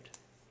right.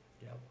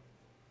 Yep.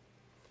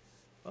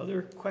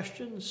 Other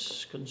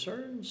questions,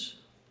 concerns?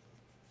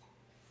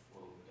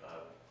 Well,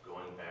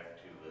 going back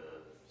to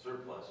the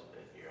surplus a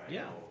bit here, I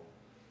Yeah. know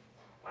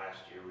last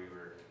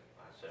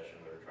session,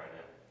 we were trying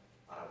to,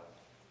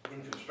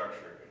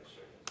 infrastructure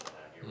concerns,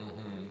 that year, we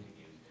could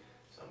use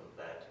some of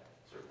that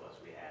surplus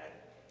we had,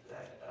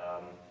 that,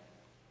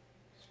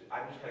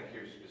 I'm just kind of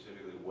curious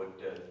specifically what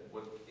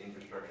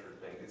infrastructure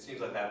thing, it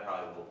seems like that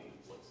probably will be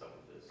what some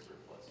of this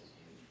surplus is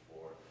used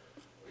for.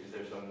 Is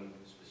there some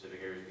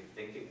specific areas we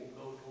think it will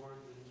go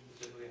towards and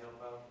specifically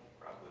help out?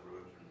 Probably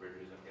roads and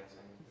bridges, I'm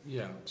guessing.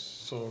 Yeah,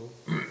 so,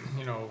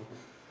 you know,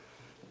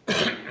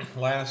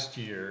 last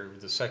year,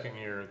 the second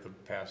year of the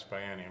past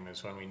biennium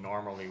is when we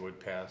normally would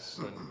pass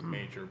a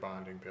major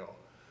bonding bill.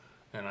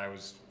 And I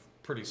was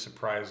pretty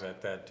surprised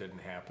that that didn't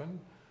happen,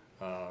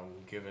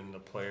 given the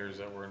players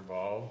that were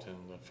involved and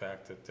the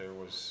fact that there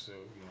was,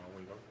 you know,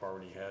 we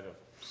already had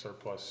a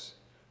surplus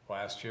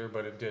last year,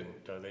 but it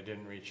didn't. They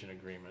didn't reach an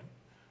agreement.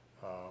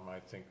 I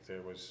think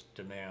there was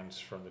demands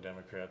from the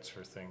Democrats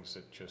for things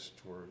that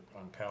just were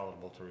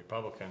unpalatable to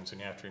Republicans.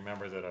 And you have to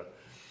remember that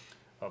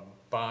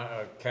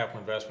a capital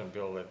investment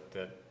bill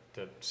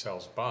that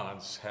sells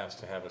bonds has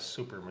to have a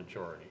super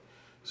majority.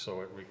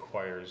 So it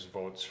requires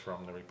votes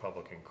from the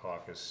Republican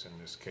caucus, in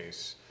this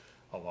case,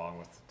 along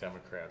with the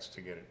Democrats,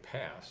 to get it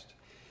passed.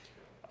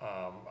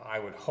 I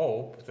would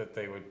hope that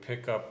they would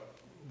pick up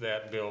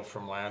that bill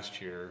from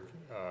last year,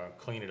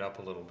 clean it up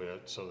a little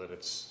bit so that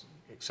it's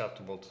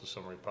acceptable to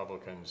some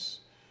Republicans,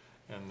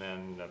 and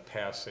then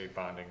pass a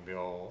bonding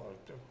bill,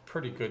 a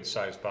pretty good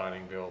sized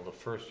bonding bill the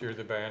first year of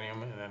the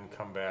biennium, and then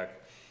come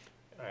back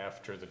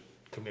after the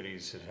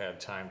committees had had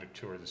time to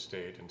tour the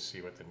state and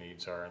see what the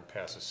needs are, and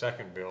pass a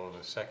second bill in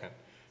the second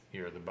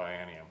year of the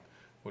biennium.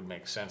 Would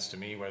make sense to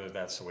me. Whether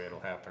that's the way it'll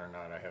happen or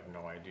not, I have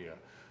no idea.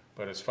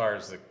 But as far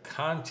as the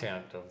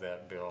content of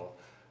that bill,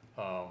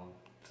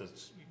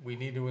 we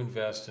need to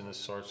invest in the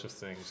sorts of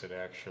things that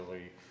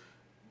actually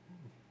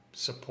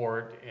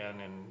support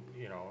and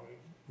you know,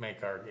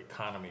 make our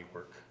economy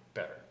work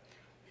better.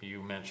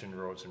 You mentioned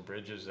roads and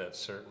bridges. That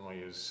certainly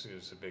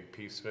is a big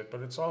piece of it,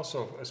 but it's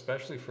also,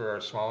 especially for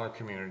our smaller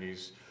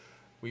communities,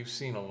 we've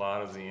seen a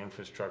lot of the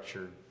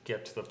infrastructure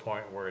get to the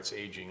point where it's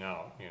aging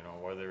out, you know,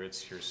 whether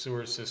it's your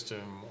sewer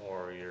system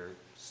or your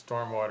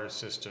stormwater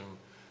system,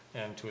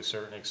 and to a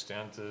certain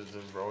extent the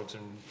roads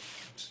and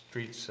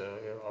streets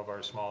of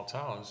our small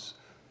towns.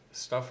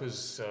 Stuff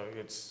is,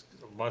 it's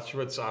much of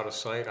it's out of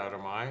sight, out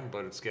of mind,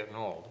 but it's getting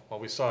old. Well,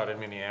 we saw it in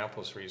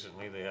Minneapolis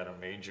recently. They had a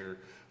major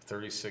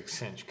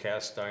 36-inch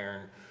cast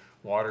iron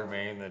water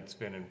main that's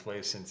been in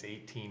place since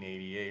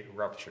 1888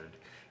 ruptured,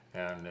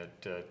 and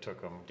it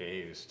took them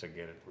days to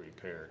get it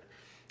repaired.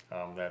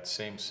 That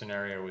same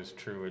scenario is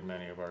true in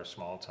many of our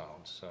small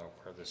towns,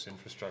 where this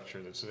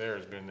infrastructure that's there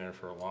has been there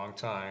for a long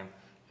time,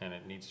 and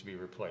it needs to be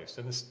replaced.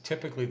 And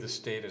typically the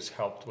state has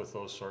helped with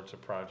those sorts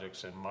of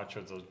projects, and much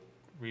of the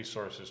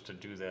resources to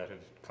do that have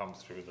come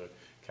through the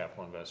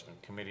Capital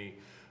Investment Committee,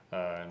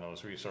 and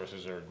those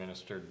resources are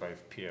administered by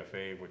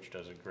PFA, which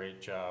does a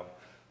great job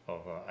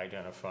of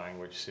identifying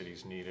which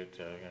cities need it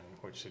and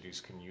which cities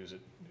can use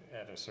it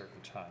at a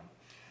certain time.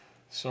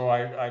 So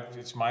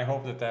it's my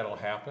hope that that'll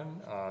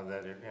happen,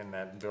 and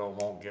that bill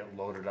won't get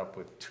loaded up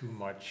with too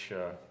much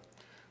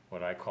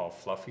what I call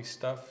fluffy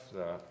stuff.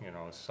 You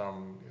know,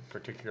 some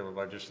particular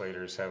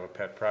legislators have a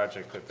pet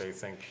project that they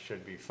think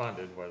should be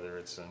funded, whether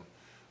it's an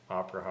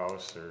Opera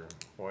House or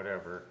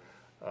whatever.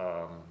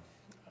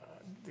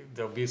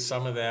 There'll be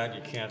some of that,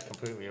 you can't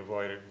completely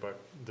avoid it, but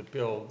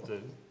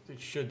it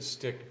should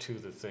stick to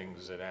the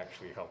things that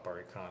actually help our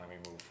economy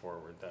move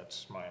forward.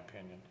 That's my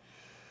opinion.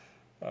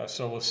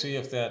 So we'll see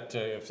if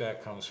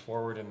that comes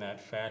forward in that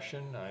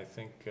fashion. I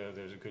think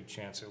there's a good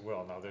chance it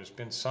will. Now, there's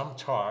been some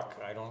talk,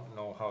 I don't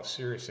know how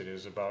serious it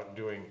is, about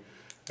doing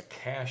a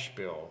cash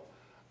bill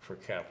for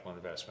capital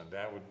investment.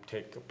 That would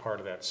take a part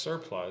of that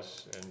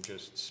surplus and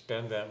just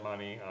spend that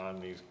money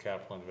on these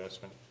capital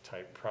investment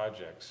type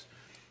projects.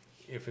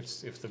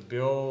 If the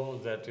bill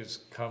that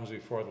comes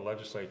before the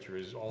legislature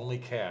is only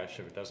cash,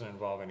 if it doesn't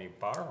involve any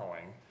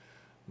borrowing,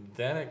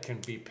 then it can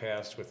be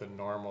passed with a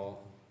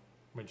normal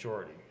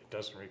majority. It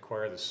doesn't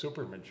require the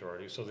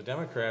supermajority. So the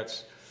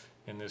Democrats,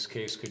 in this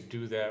case, could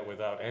do that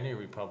without any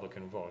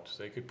Republican votes.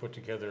 They could put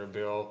together a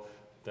bill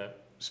that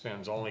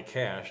spends only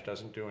cash,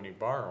 doesn't do any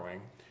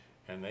borrowing,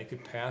 and they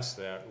could pass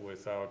that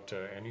without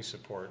any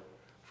support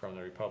from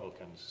the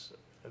Republicans.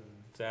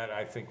 That,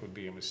 I think, would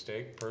be a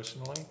mistake,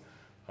 personally.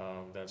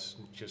 That's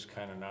just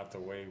kind of not the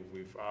way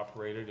we've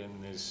operated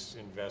in this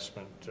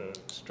investment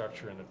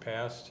structure in the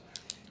past.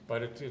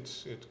 But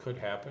it could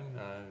happen.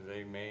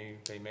 They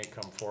may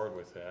come forward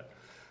with that.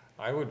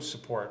 I would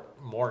support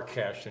more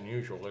cash than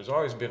usual. There's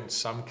always been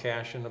some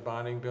cash in the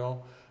bonding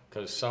bill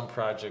because some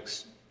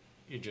projects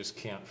you just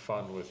can't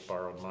fund with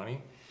borrowed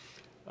money.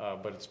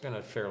 But it's been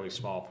a fairly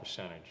small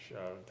percentage.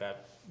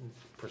 That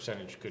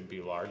percentage could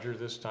be larger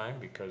this time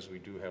because we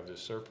do have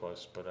this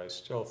surplus, but I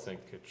still think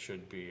it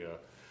should be a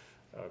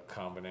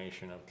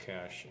combination of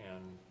cash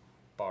and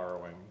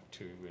borrowing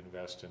to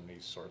invest in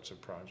these sorts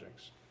of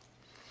projects.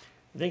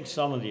 I think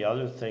some of the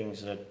other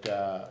things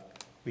that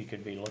we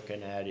could be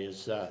looking at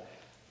is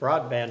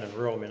broadband in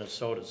rural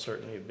Minnesota is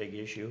certainly a big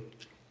issue,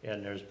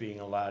 and there's being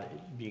a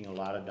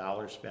lot of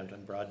dollars spent on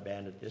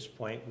broadband at this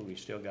point, but we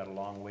still got a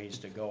long ways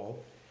to go.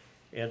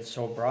 And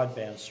so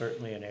broadband's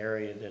certainly an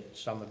area that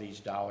some of these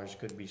dollars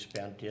could be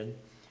spent in.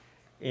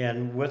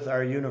 And with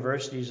our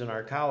universities and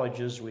our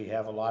colleges, we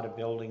have a lot of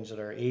buildings that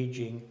are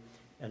aging,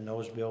 and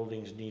those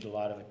buildings need a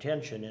lot of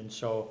attention. And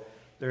so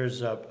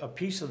there's a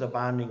piece of the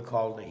bonding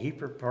called the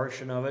HEAPR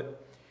portion of it,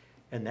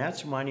 and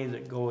that's money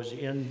that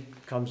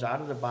comes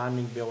out of the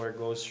bonding bill or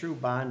goes through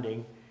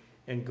bonding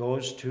and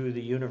goes to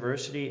the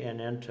university and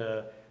then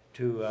to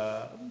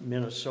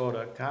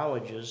Minnesota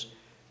colleges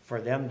for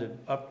them to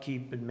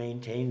upkeep and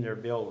maintain their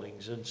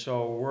buildings. And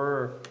so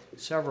we're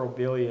several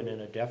billion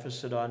in a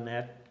deficit on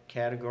that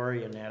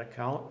category in that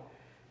account.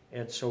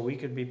 And so we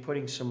could be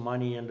putting some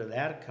money into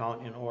that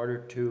account in order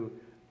to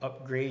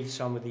upgrade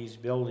some of these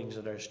buildings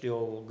that are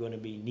still going to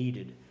be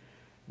needed.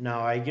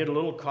 Now, I get a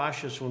little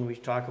cautious when we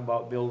talk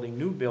about building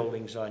new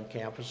buildings on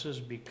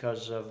campuses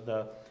because of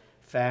the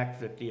fact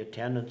that the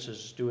attendance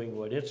is doing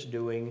what it's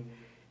doing,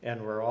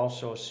 and we're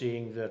also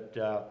seeing that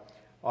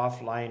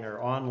offline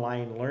or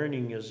online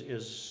learning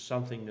is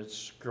something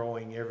that's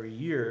growing every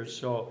year.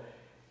 So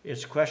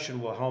it's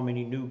questionable how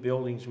many new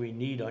buildings we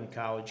need on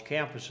college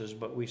campuses,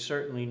 but we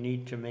certainly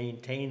need to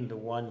maintain the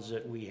ones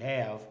that we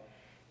have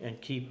and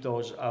keep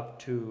them up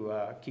to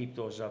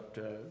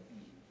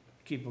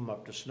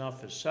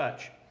snuff as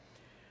such.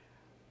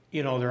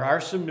 You know, there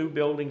are some new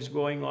buildings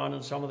going on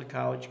in some of the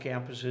college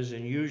campuses,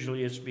 and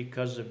usually it's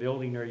because the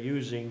building they're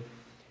using,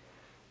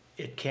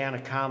 it can't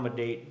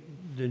accommodate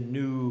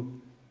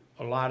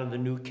a lot of the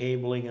new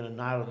cabling and a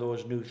lot of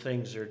those new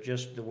things. They're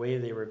just the way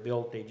they were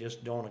built, they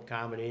just don't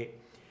accommodate.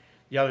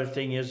 The other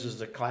thing is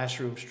the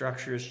classroom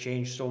structure has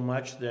changed so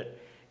much that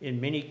in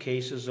many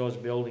cases those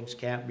buildings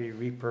can't be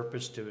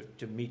repurposed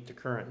to meet the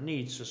current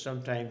needs. So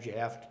sometimes you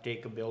have to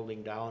take a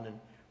building down and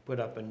put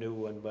up a new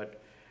one.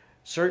 But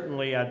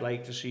certainly I'd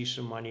like to see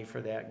some money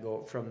for that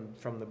go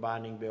from the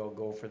bonding bill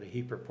go for the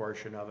HEAPR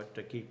portion of it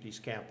to keep these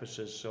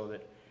campuses so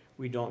that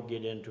we don't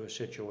get into a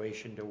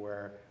situation to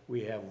where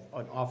we have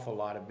an awful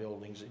lot of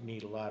buildings that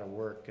need a lot of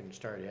work and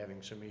start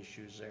having some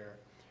issues there.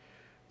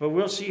 But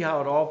we'll see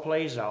how it all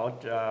plays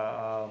out.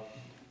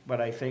 But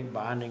I think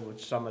bonding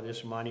with some of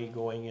this money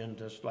going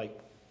into, like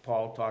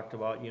Paul talked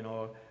about, you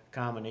know, a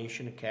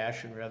combination of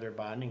cash and rather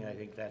bonding, I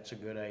think that's a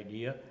good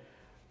idea.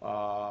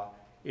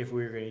 If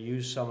we were going to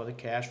use some of the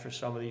cash for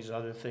some of these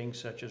other things,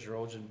 such as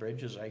roads and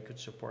bridges, I could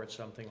support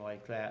something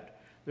like that.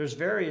 There's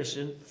various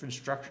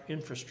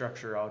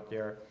infrastructure out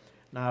there,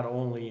 not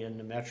only in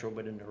the metro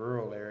but in the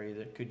rural area,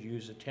 that could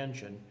use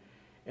attention.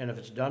 And if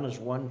it's done as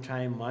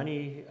one-time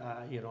money,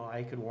 you know,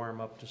 I could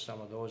warm up to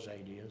some of those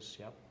ideas.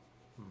 Yep.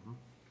 Mm-hmm.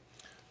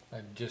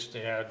 I'd just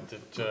add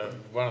that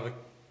one of the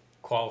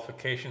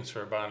qualifications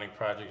for a bonding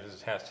project is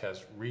it has to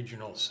have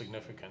regional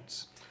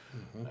significance.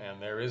 Mm-hmm.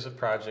 And there is a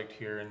project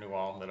here in New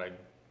Ulm that I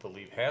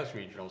believe has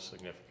regional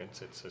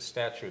significance. It's a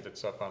statue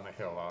that's up on the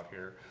hill out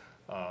here.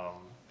 I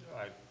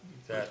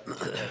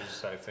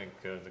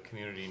think the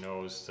community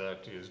knows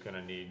that is going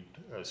to need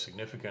a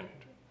significant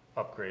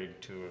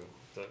upgrade to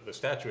the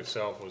statue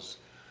itself.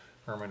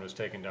 Herman was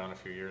taken down a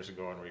few years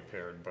ago and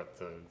repaired, but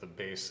the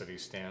base that he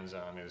stands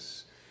on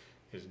is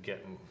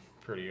getting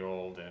pretty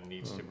old and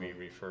needs to be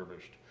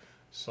refurbished.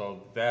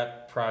 So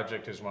that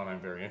project is one I'm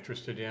very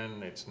interested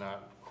in. It's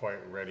not quite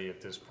ready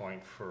at this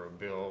point for a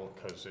bill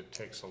because it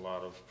takes a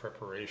lot of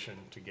preparation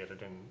to get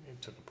it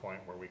to the point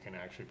where we can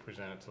actually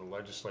present it to the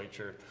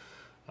legislature.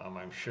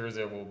 I'm sure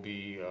there will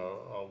be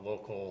a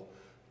local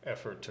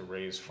effort to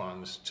raise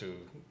funds to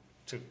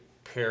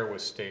pair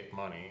with state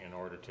money in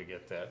order to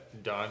get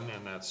that done,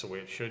 and that's the way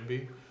it should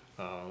be.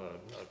 A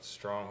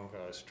strong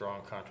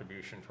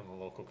contribution from the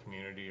local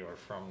community or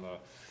from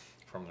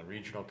the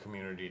regional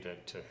community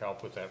to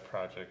help with that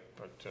project.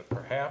 But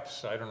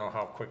perhaps, I don't know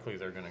how quickly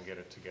they're going to get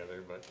it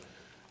together, but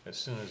as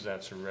soon as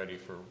that's ready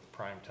for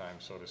prime time,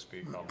 so to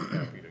speak, I'll be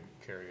happy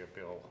to carry a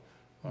bill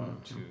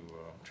to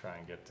try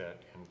and get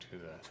that into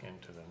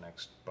the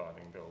next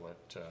bonding bill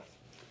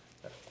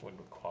that would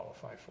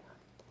qualify for.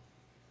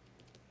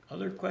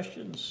 Other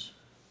questions?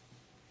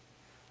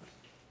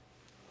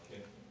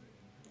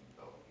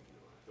 Oh,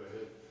 go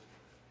ahead.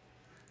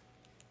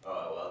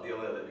 Well, the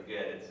only other,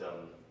 again, it's,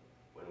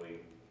 when we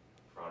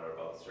found out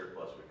about the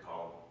surplus, we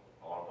called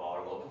all of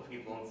our local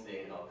people and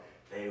seeing how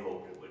they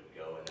hoped it would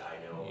go, and I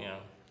know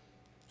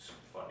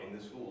funding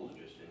the schools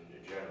just in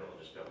general,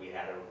 just that we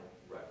had a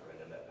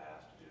referendum that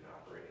passed to do an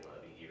operating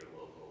levy here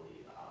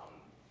locally.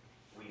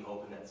 We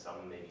hoping that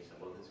maybe some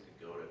of this could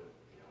go to,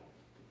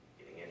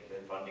 getting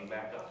it, funding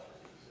back up.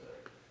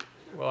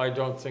 Well, I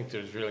don't think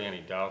there's really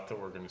any doubt that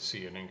we're going to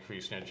see an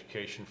increase in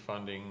education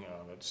funding.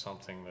 That's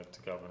something that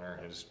the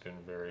governor has been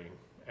very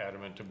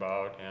adamant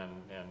about, and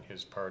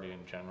his party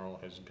in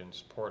general has been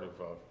supportive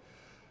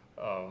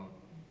of.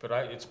 But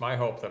it's my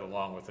hope that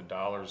along with the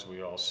dollars,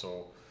 we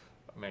also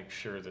make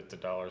sure that the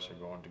dollars are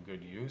going to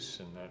good use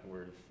and that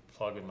we're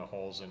plugging the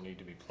holes that need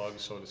to be plugged,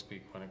 so to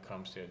speak, when it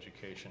comes to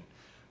education.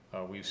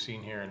 We've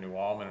seen here in New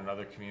Ulm and in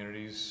other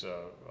communities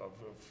of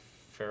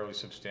fairly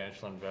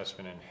substantial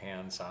investment in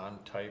hands-on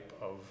type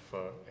of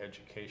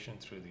education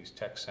through these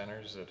tech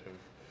centers that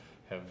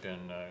have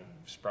been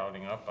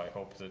sprouting up. I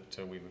hope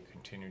that we would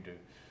continue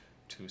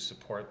to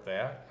support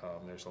that.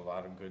 There's a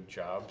lot of good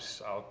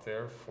jobs out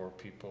there for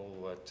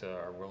people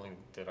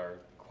that are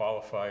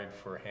qualified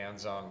for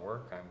hands-on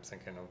work. I'm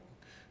thinking of,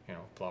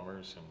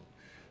 plumbers and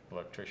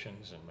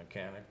electricians and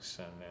mechanics,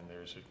 and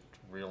there's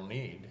a real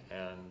need.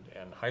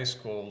 And high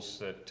schools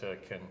that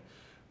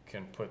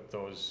can put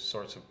those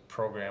sorts of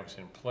programs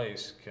in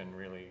place can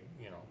really,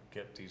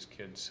 get these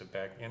kids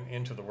back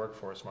into the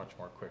workforce much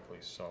more quickly.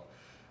 So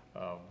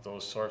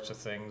those sorts of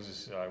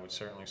things I would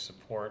certainly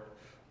support,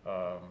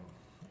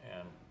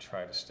 and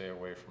try to stay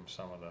away from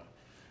some of the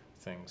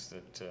things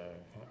that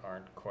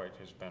aren't quite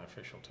as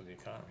beneficial to the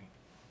economy.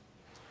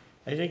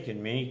 I think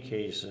in many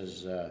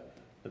cases,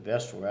 the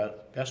best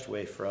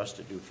way for us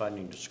to do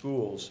funding to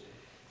schools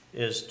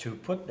is to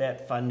put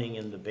that funding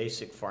in the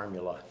basic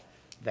formula.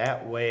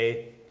 That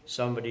way,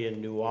 somebody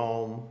in New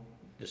Ulm,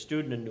 the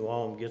student in New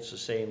Ulm gets the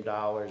same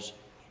dollars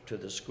to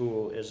the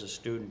school as a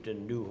student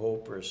in New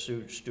Hope or a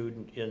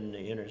student in the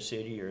inner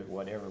city or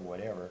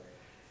whatever.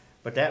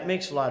 But that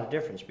makes a lot of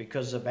difference,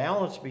 because the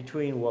balance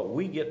between what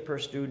we get per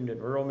student in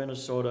rural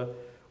Minnesota,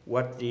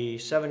 what the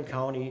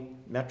 7-county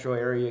metro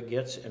area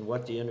gets, and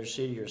what the inner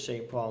city or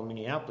St. Paul and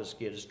Minneapolis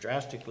get is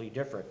drastically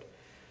different.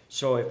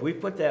 So if we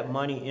put that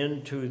money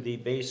into the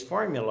base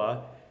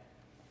formula,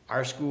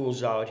 our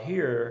schools out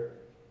here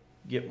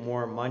get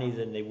more money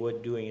than they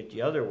would doing it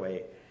the other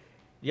way.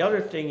 The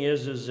other thing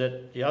is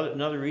that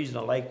another reason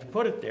I like to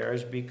put it there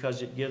is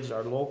because it gives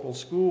our local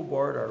school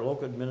board, our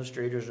local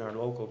administrators, and our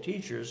local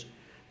teachers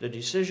the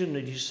decision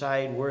to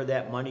decide where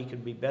that money can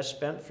be best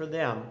spent for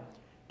them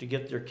to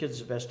get their kids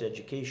the best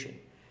education.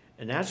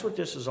 And that's what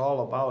this is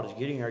all about, is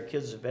getting our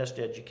kids the best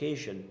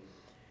education.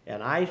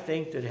 And I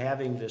think that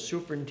having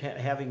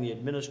the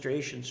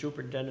administration,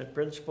 superintendent,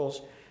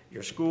 principals,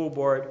 your school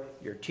board,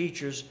 your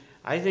teachers,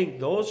 I think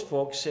those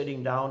folks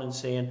sitting down and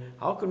saying,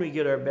 how can we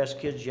get our best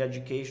kids the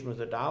education with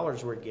the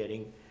dollars we're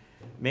getting,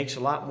 makes a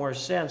lot more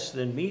sense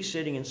than me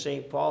sitting in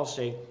St. Paul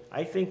saying,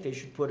 I think they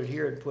should put it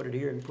here and put it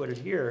here and put it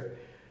here.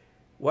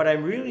 What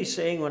I'm really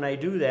saying when I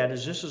do that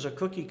is this is a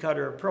cookie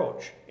cutter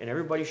approach and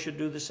everybody should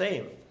do the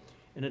same.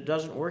 And it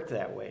doesn't work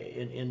that way.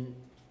 In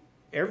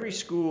every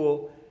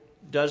school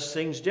does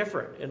things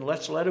different, and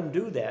let's let them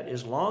do that.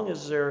 As long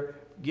as they're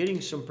getting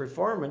some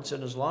performance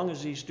and as long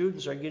as these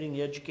students are getting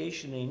the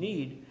education they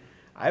need,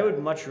 I would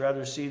much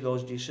rather see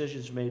those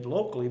decisions made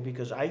locally,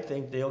 because I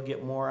think they'll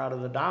get more out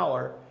of the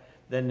dollar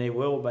than they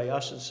will by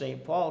us in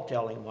St. Paul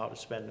telling them how to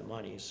spend the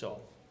money. So,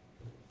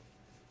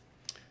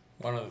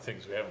 one of the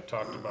things we haven't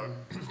talked about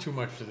too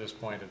much to this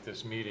point at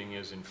this meeting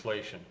is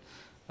inflation.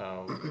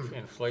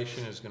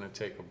 Inflation is going to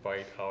take a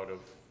bite out of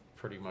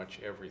pretty much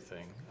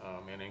everything,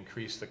 and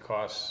increase the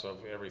costs of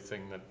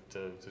everything that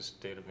the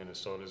state of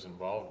Minnesota is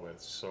involved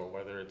with. So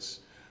whether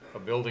it's a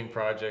building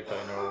project,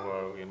 I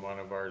know in one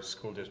of our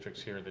school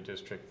districts here in the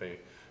district, they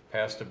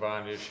passed a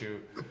bond issue,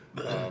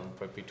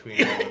 but between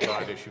when the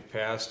bond issue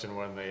passed and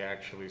when they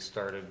actually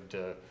started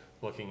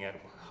looking at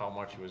how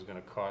much it was going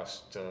to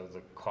cost,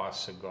 the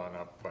costs had gone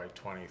up by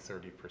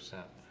 20–30%.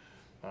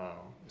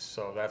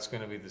 So that's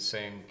going to be the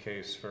same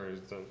case for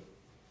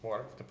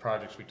what the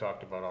projects we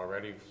talked about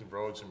already,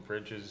 roads and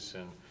bridges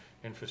and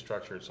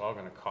infrastructure, it's all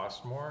gonna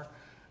cost more.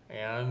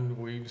 And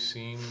we've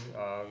seen,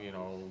 you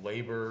know,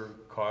 labor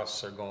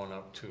costs are going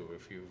up too.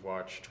 If you've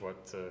watched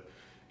what the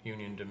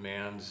union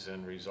demands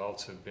and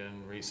results have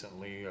been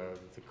recently,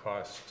 the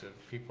cost,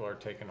 people are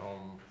taking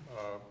home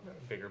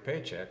bigger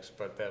paychecks,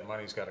 but that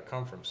money's got to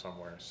come from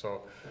somewhere.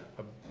 So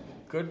a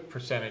good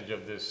percentage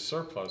of this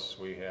surplus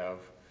we have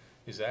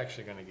is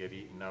actually going to get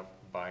eaten up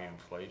by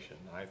inflation,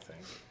 I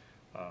think.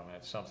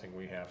 That's something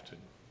we have to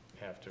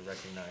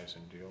recognize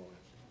and deal with.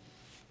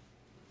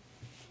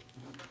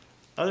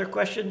 Other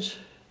questions?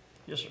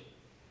 Yes, sir.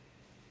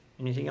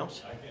 Anything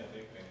else? I can't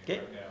think of Okay.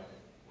 anything right now.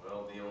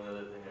 Well, the only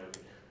other thing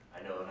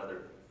I know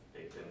another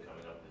big thing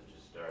coming up is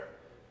just our,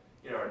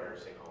 you know, our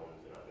nursing homes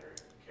and other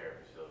care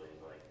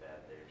facilities like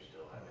that, they're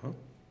still having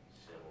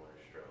similar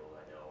struggle.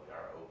 I know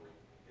our Oak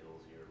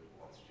Hills here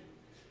wants to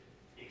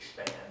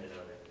expand and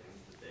other things,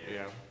 but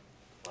they're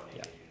funding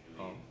Yeah.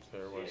 issues.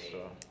 There Do we was, see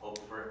any hope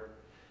for?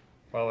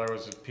 well, there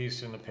was a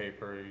piece in the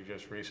paper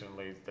just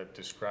recently that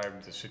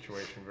described the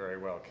situation very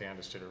well.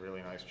 Candace did a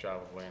really nice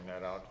job of laying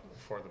that out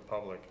for the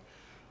public.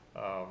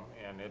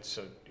 And it's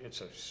a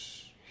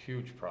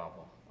huge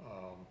problem.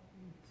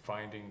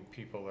 Finding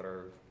people that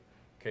are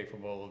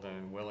capable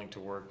and willing to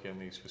work in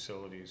these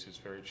facilities is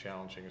very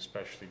challenging,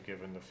 especially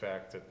given the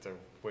fact that the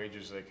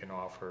wages they can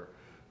offer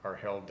are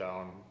held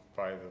down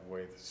by the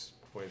way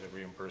the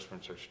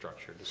reimbursements are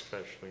structured,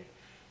 especially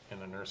in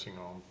the nursing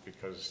home,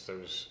 because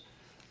there's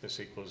this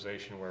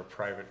equalization where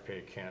private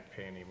pay can't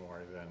pay any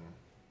more than,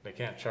 they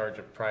can't charge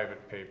a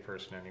private pay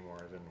person any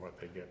more than what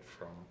they get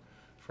from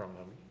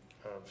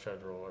the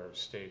federal or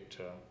state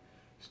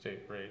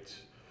rates.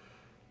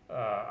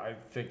 I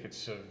think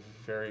it's a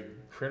very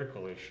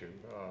critical issue.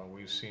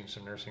 We've seen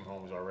some nursing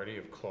homes already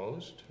have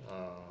closed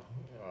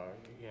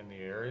in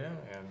the area,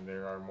 and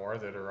there are more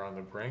that are on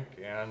the brink,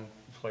 and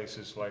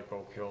places like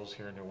Oak Hills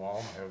here in New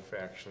Ulm have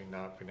actually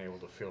not been able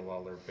to fill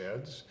all their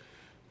beds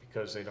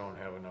because they don't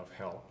have enough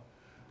help.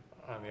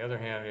 On the other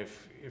hand,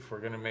 if we're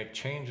going to make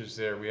changes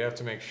there, we have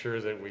to make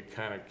sure that we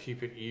kind of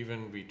keep it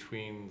even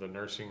between the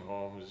nursing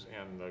homes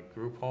and the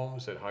group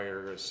homes that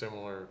hire a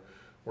similar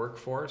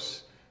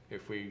workforce.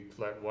 If we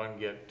let one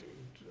get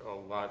a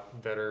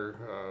lot better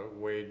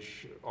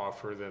wage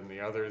offer than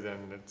the other, then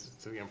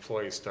the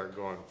employees start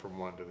going from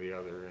one to the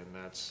other, and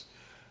that's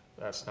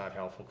not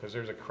helpful, because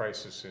there's a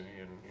crisis in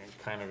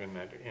kind of in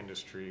that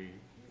industry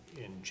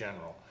in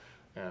general.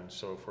 And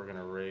so if we're going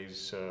to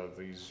raise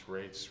these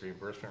rates,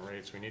 reimbursement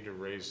rates, we need to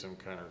raise them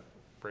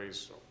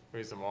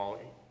raise them all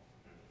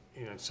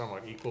in a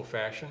somewhat equal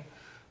fashion,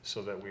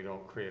 so that we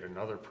don't create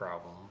another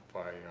problem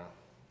by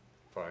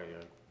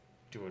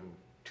doing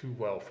too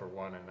well for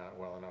one and not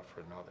well enough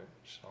for another.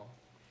 So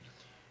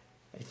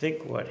I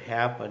think what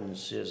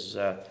happens is,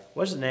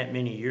 wasn't that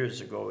many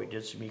years ago, we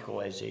did some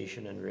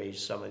equalization and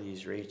raised some of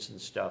these rates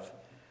and stuff,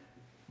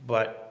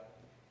 but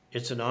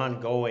it's an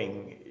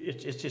ongoing,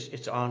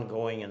 it's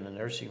ongoing in the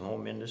nursing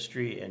home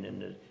industry and in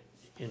the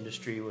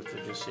industry with the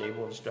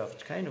disabled and stuff.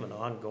 It's kind of an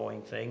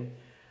ongoing thing.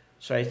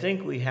 So I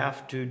think we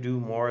have to do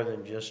more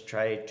than just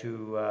try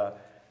to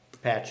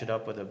patch it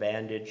up with a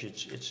bandage.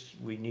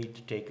 We need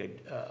to take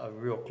a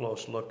real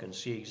close look and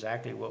see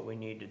exactly what we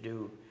need to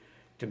do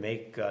to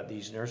make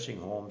these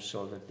nursing homes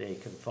so that they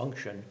can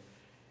function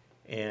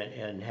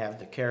and have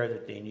the care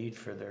that they need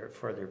for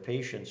their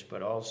patients,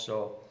 but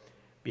also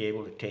be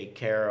able to take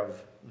care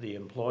of the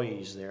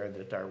employees there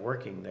that are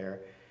working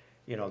there.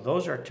 You know,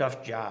 those are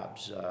tough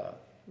jobs.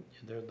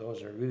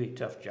 Those are really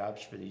tough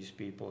jobs for these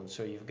people, and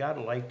so you've got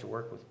to like to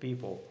work with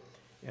people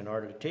in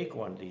order to take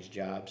one of these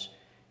jobs.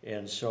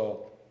 And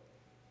so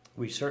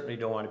we certainly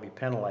don't want to be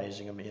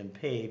penalizing them in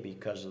pay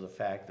because of the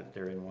fact that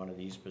they're in one of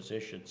these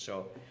positions.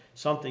 So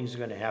something's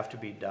going to have to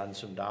be done,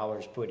 some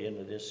dollars put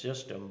into this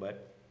system,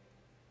 but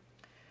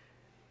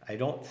I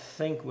don't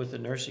think with the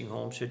nursing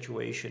home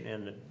situation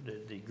and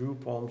the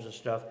group homes and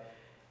stuff,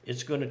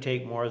 it's going to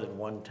take more than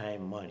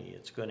one-time money.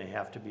 It's going to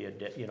have to be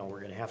we're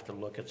going to have to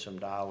look at some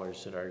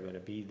dollars that are going to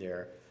be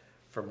there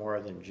for more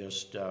than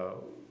just 1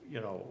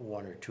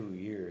 or 2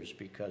 years,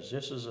 because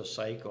this is a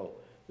cycle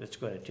that's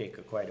going to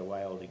take quite a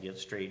while to get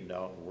straightened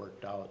out and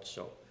worked out.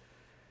 So,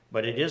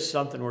 but it is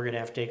something we're going to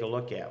have to take a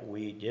look at.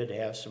 We did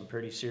have some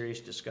pretty serious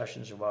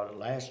discussions about it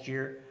last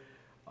year.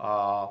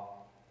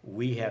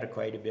 We had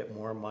quite a bit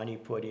more money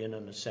put in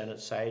on the Senate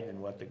side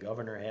than what the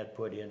governor had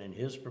put in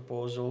his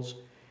proposals,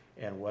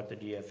 and what the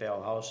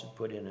DFL House had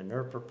put in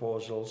their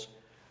proposals.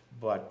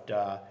 But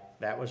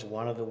that was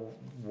one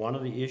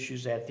of the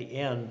issues at the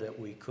end that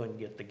we couldn't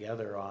get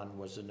together on,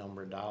 was the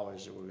number of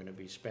dollars that were going to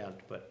be spent.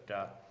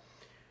 But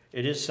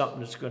it is something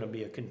that's going to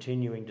be a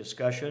continuing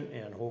discussion,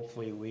 and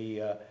hopefully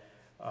we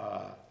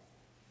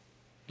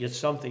get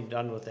something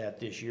done with that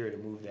this year to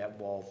move that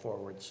ball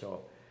forward.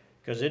 So,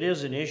 because it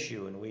is an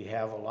issue, and we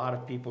have a lot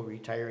of people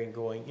retiring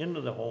going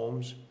into the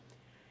homes,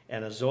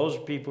 and as those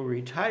people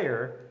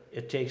retire,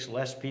 it takes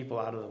less people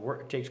out of the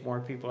work. It takes more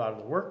people out of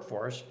the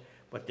workforce.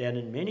 But then,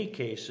 in many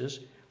cases,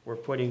 we're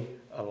putting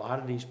a lot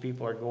of these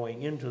people are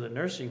going into the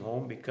nursing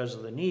home because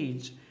of the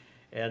needs,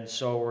 And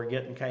so we're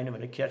getting kind of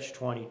in a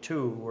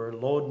catch-22.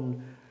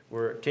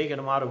 We're taking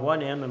them out of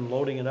one end and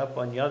loading it up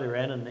on the other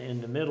end, and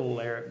in the middle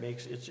there,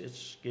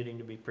 it's getting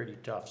to be pretty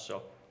tough.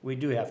 So we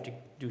do have to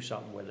do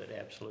something with it,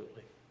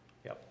 absolutely.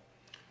 Yep.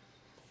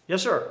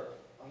 Yes, sir.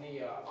 On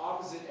the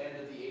opposite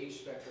end of the age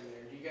spectrum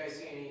there, do you guys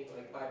see any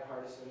like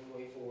bipartisan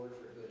way forward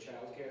for the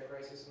child care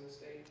crisis in the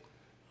state?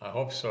 I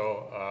hope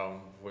so.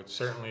 It's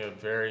certainly a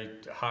very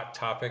hot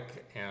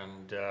topic,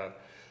 and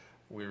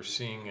we're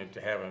seeing it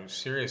have a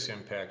serious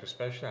impact,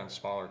 especially on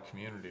smaller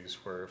communities,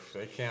 where if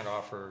they can't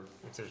offer,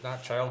 if there's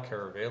not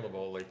childcare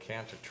available, they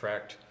can't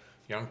attract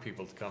young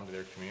people to come to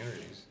their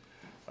communities.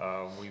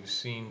 We've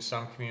seen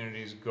some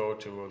communities go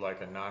to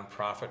like a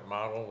nonprofit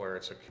model where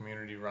it's a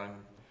community-run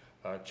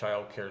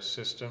childcare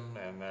system,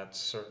 and that's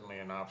certainly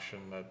an option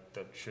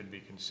that should be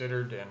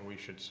considered and we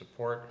should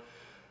support.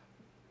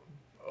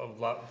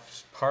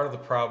 Part of the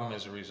problem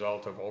is a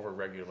result of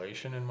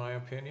over-regulation, in my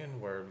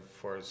opinion, where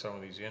for some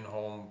of these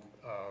in-home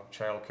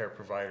child care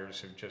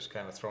providers have just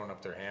kind of thrown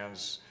up their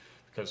hands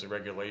because the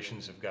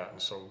regulations have gotten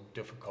so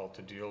difficult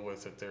to deal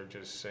with that they're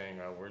just saying,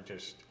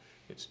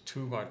 it's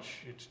too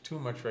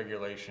much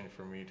regulation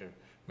for me to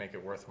make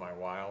it worth my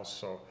while.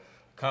 So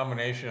a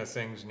combination of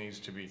things needs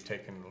to be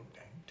taken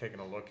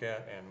a look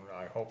at, and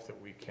I hope that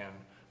we can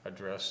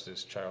address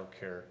this child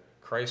care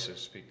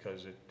crisis,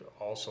 because it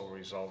also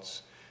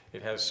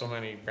it has so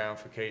many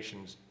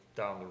ramifications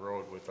down the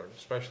road with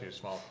especially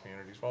small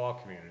communities, well, all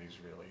communities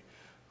really,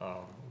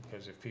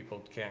 because if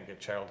people can't get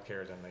child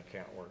care, then they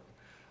can't work,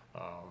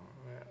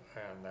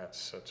 and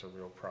that's a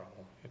real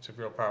problem. It's a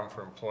real problem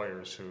for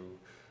employers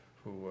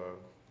who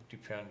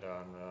depend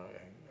on,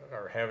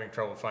 are having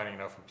trouble finding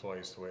enough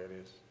employees the way it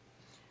is.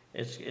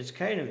 It's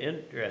kind of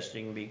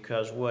interesting,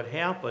 because what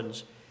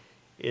happens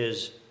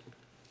is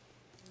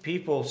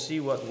people see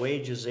what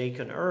wages they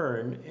can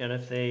earn, and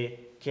if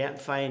they can't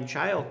find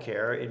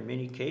childcare, in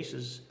many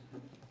cases,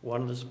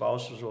 one of the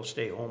spouses will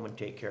stay home and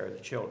take care of the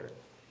children.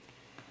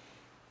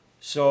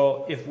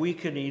 So if we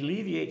can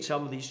alleviate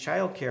some of these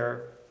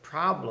childcare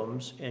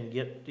problems and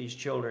get these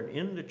children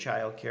into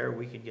childcare,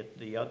 we can get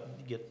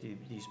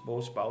these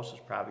both spouses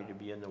probably to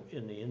be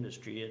in the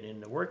industry and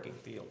in the working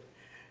field.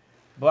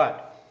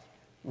 But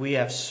we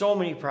have so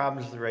many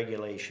problems with the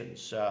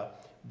regulations.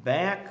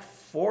 Back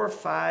 4 or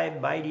 5,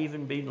 might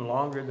even be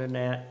longer than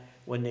that,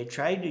 when they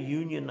tried to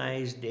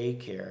unionize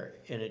daycare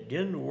and it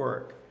didn't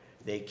work,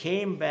 they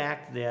came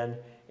back then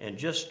and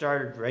just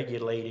started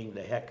regulating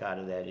the heck out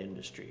of that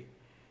industry.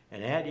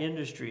 And that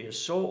industry is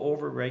so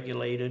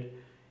over-regulated,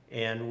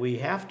 and we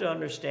have to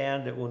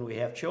understand that when we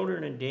have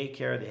children in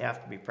daycare, they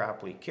have to be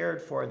properly cared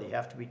for, they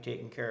have to be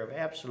taken care of,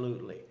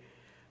 absolutely.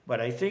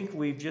 But I think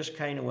we've just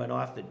kind of went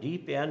off the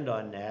deep end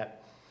on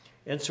that.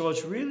 And so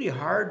it's really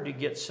hard to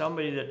get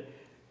somebody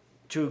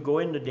to go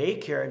into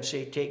daycare and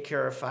say, take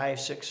care of 5,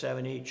 6,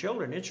 7, 8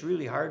 children. It's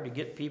really hard to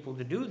get people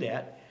to do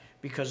that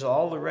because of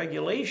all the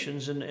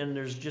regulations, and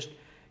there's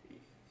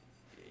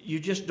you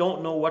just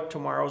don't know what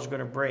tomorrow's going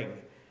to bring.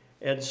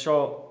 And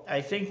so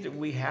I think that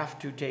we have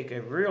to take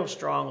a real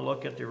strong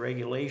look at the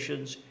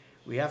regulations.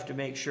 We have to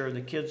make sure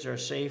the kids are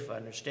safe,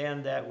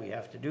 understand that, we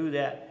have to do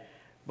that.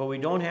 But we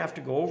don't have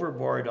to go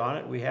overboard on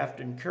it. We have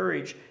to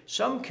encourage.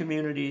 Some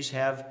communities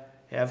have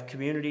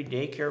community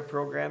daycare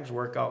programs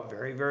work out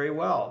very, very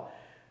well.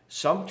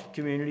 Some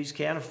communities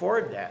can't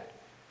afford that.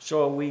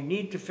 So we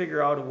need to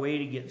figure out a way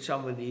to get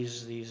some of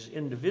these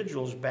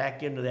individuals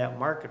back into that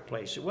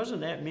marketplace. It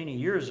wasn't that many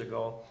years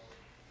ago,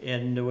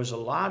 and there was a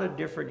lot of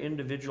different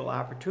individual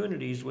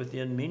opportunities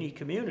within many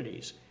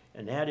communities,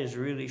 and that has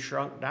really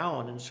shrunk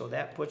down, and so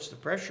that puts the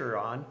pressure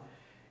on.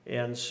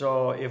 And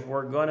so if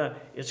we're gonna,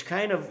 it's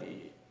kind of,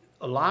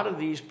 a lot of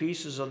these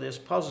pieces of this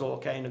puzzle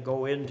kind of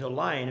go into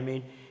line. I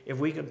mean, if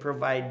we can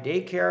provide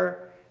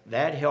daycare,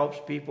 that helps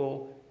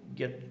people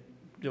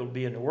they'll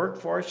be in the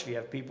workforce. If you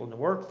have people in the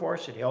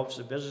workforce, it helps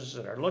the businesses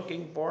that are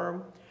looking for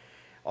them.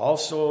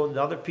 Also,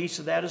 another piece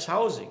of that is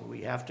housing.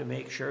 We have to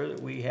make sure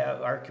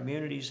that our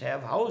communities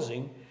have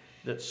housing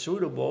that's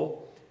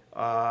suitable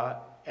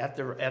at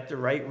the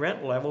right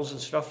rent levels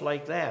and stuff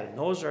like that. And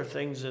those are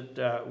things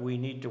that we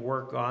need to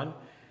work on.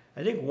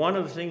 I think one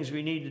of the things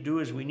we need to do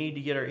is we need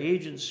to get our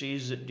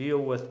agencies that deal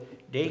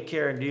with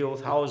daycare and deal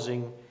with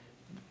housing.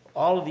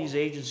 All of these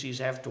agencies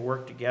have to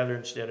work together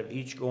instead of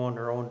each going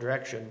their own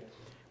direction.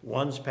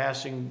 One's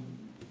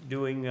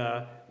doing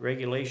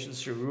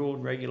regulations through rule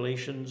and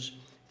regulations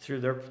through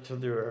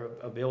their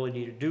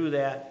ability to do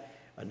that.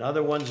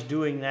 Another one's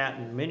doing that,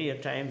 and many a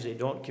times they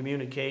don't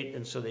communicate,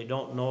 and so they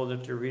don't know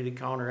that they're really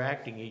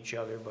counteracting each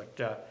other.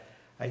 But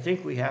I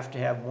think we have to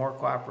have more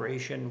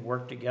cooperation,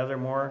 work together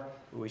more.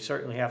 We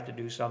certainly have to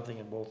do something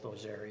in both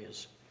those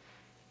areas.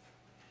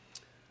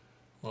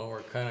 Well,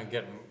 we're kind of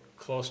getting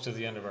close to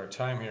the end of our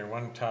time here.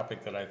 One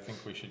topic that I think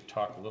we should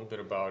talk a little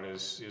bit about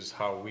is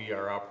how we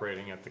are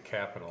operating at the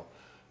Capitol.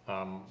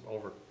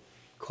 Over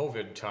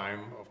COVID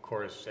time, of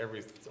course,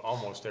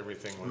 almost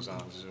everything was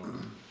on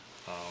Zoom.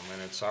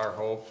 And it's our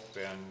hope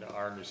and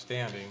our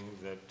understanding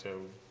that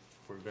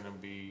we're going to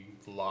be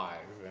live.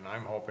 And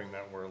I'm hoping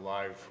that we're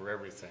live for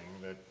everything,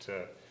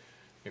 that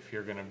if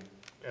you're gonna,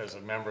 as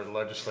a member of the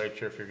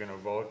legislature, if you're gonna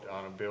vote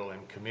on a bill in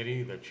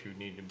committee, that you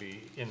need to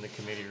be in the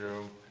committee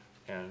room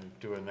and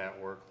doing that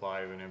work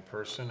live and in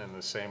person, and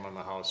the same on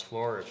the House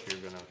floor. If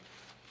you're gonna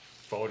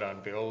vote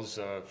on bills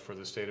for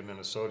the state of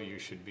Minnesota, you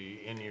should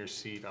be in your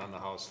seat on the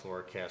House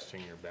floor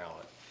casting your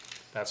ballot.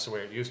 That's the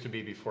way it used to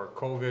be before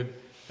COVID,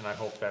 and I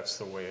hope that's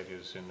the way it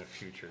is in the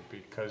future,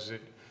 because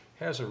it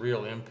has a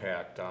real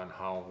impact on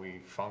how we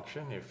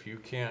function. If you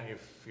can't,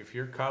 if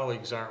your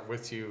colleagues aren't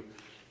with you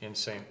in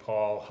St.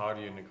 Paul, how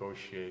do you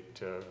negotiate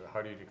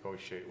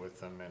with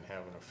them and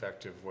have an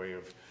effective way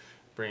of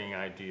bringing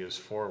ideas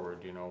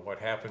forward? You know, what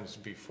happens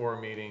before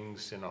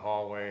meetings in the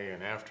hallway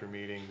and after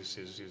meetings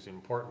is an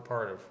important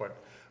part of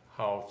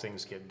how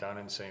things get done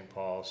in St.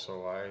 Paul.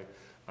 So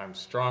I'm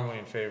strongly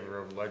in favor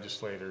of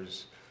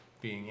legislators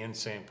being in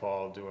St.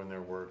 Paul, doing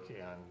their work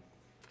and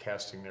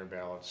casting their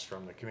ballots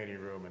from the committee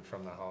room and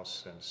from the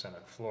House and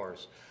Senate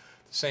floors.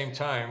 At the same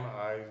time,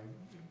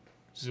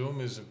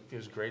 Zoom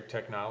is great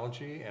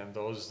technology, and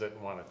those that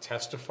want to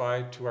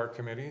testify to our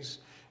committees,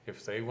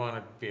 if they want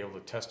to be able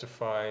to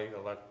testify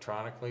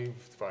electronically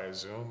via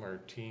Zoom or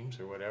Teams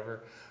or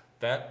whatever,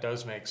 that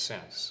does make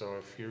sense. So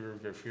if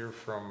you're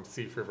from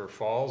Thief River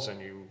Falls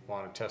and you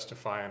want to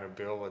testify on a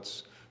bill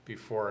that's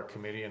before a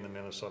committee in the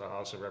Minnesota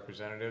House of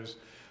Representatives,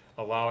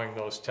 allowing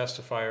those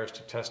testifiers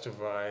to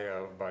testify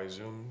by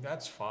Zoom,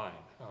 that's fine.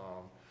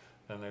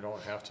 Then they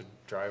don't have to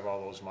drive all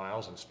those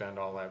miles and spend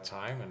all that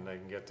time, and they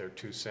can get their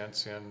 2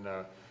 cents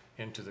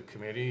into the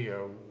committee,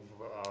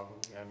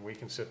 and we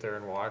can sit there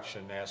and watch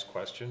and ask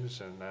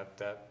questions, and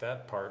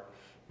that part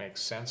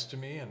makes sense to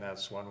me, and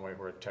that's one way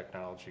where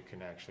technology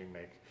can actually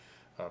make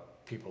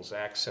people's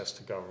access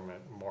to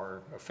government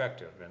more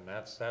effective, and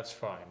that's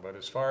fine. But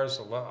as far as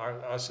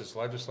us as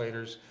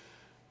legislators,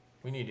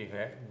 we need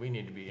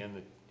to be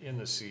in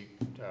the seat,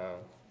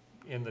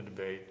 in the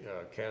debate,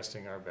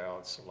 casting our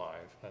ballots live.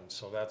 And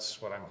so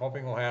that's what I'm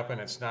hoping will happen.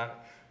 It's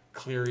not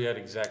clear yet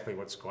exactly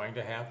what's going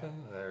to happen.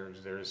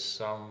 There's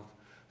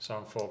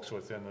some folks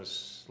within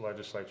this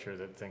legislature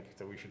that think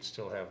that we should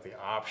still have the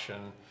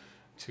option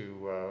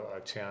to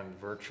attend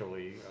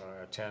virtually,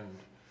 attend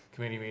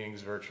committee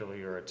meetings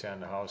virtually, or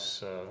attend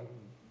House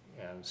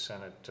and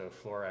Senate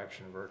floor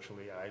action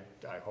virtually.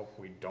 I hope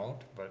we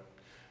don't, but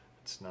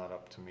it's not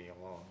up to me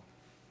alone.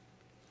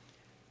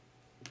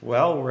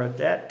 Well, we're at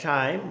that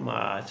time.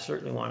 I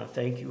certainly want to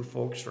thank you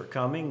folks for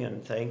coming,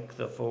 and thank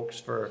the folks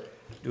for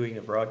doing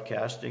the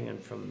broadcasting,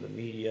 and from the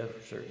media,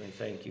 certainly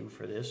thank you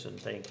for this, and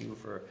thank you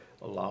for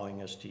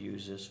allowing us to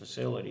use this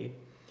facility.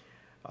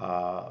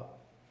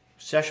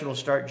 Session will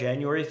start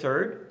January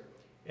 3rd,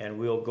 and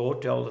we'll go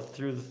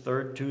through the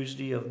third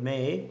Tuesday of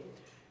May.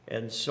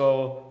 And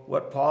so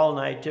what Paul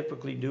and I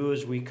typically do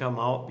is we come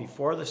out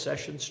before the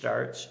session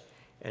starts,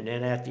 and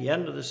then at the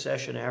end of the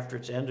session, after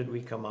it's ended,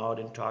 we come out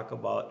and talk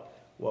about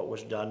what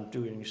was done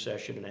during the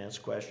session and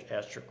ask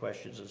your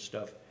questions and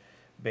stuff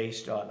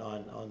based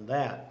on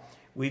that.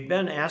 We've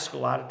been asked a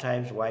lot of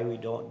times why we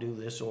don't do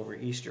this over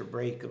Easter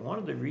break, and one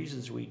of the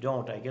reasons we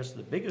don't, I guess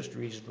the biggest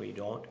reason we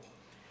don't,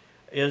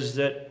 is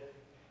that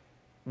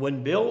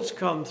when bills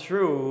come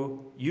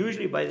through,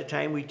 usually by the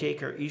time we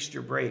take our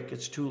Easter break,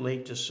 it's too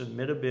late to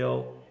submit a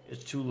bill,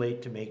 it's too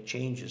late to make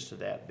changes to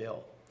that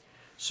bill.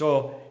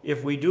 So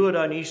if we do it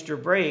on Easter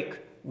break,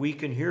 we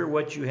can hear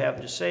what you have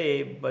to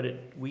say, but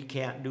we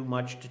can't do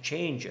much to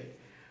change it.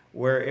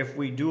 Where if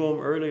we do them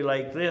early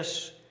like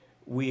this,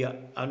 we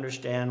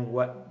understand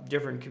what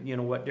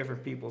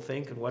different people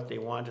think and what they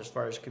want as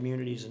far as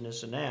communities and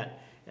this and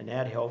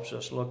that helps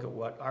us look at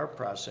what our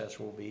process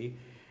will be.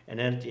 And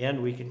then at the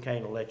end, we can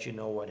kind of let you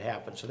know what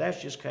happened. So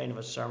that's just kind of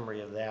a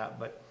summary of that.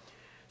 But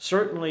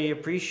certainly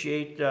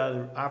appreciate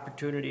the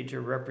opportunity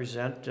to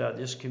represent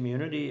this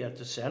community at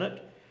the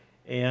Senate.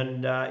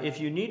 And if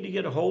you need to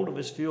get a hold of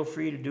us, feel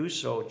free to do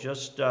so.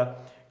 Just go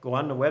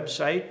on the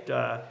website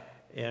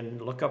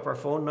and look up our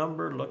phone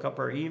number, look up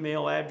our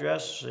email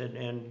address,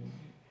 and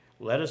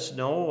let us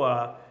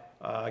know,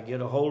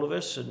 get a hold of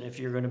us. And if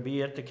you're going to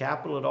be at the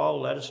Capitol at all,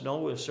 let us know.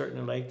 We'd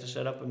certainly like to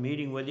set up a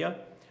meeting with you.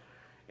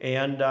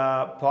 And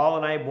Paul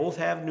and I both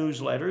have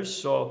newsletters,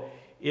 so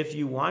if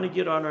you want to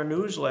get on our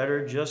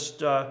newsletter, just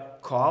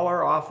call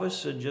our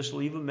office and just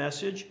leave a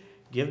message.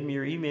 Give them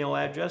your email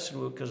address,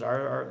 because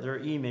their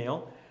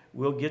email,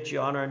 we'll get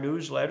you on our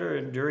newsletter.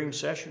 And during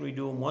session, we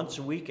do them once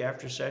a week.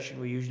 After session,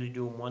 we usually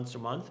do them once a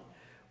month.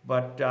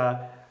 But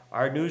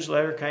our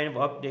newsletter kind of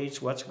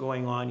updates what's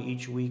going on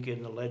each week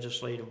in the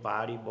legislative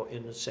body,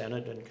 in the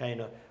Senate, and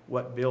kind of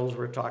what bills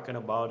we're talking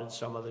about and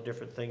some of the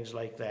different things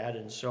like that.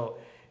 And so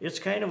it's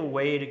kind of a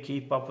way to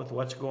keep up with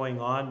what's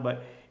going on.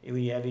 But if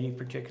you have any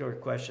particular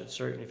questions,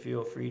 certainly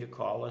feel free to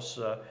call us,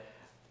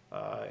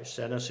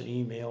 send us an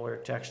email or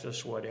text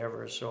us,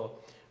 whatever. So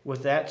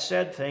with that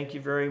said, thank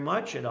you very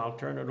much, and I'll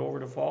turn it over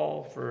to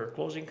Paul for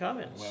closing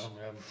comments. Well,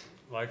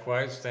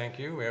 likewise, thank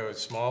you. We have a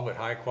small but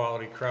high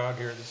quality crowd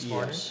here this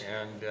morning. Yes.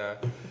 And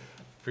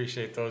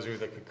appreciate those of you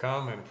that could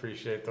come and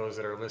appreciate those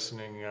that are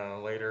listening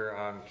later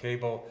on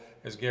cable.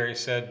 As Gary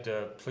said,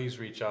 please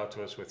reach out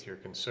to us with your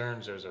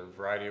concerns. There's a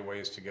variety of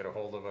ways to get a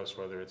hold of us,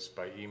 whether it's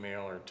by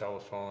email or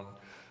telephone.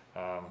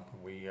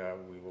 We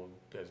will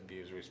be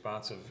as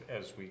responsive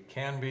as we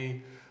can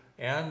be.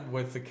 And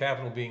with the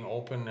Capitol being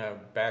open,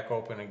 back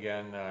open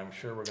again, I'm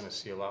sure we're going to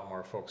see a lot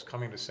more folks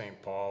coming to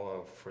St.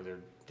 Paul for their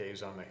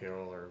days on the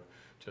Hill or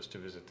just to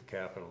visit the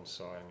Capitol.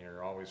 So, and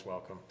you're always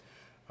welcome.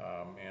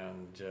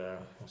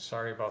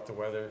 Sorry about the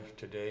weather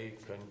today.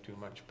 Couldn't do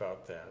much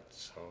about that.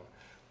 So,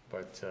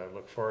 but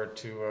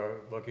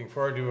looking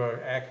forward to an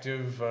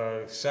active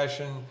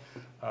session,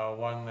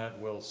 one that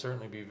will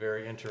certainly be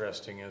very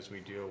interesting as we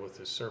deal with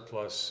the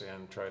surplus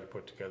and try to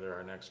put together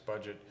our next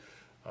budget.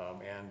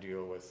 And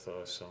deal with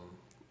some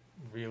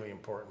really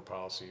important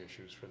policy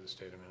issues for the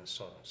state of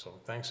Minnesota. So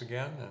thanks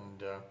again,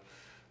 and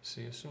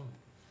see you soon.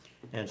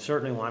 And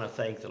certainly want to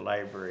thank the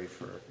library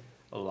for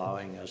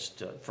allowing us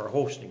for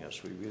hosting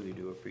us. We really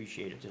do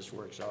appreciate it. This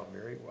works out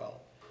very well.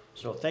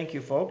 So thank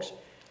you, folks,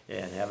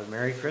 and have a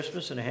Merry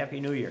Christmas and a Happy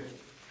New Year.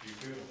 You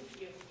too.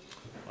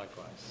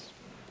 Likewise.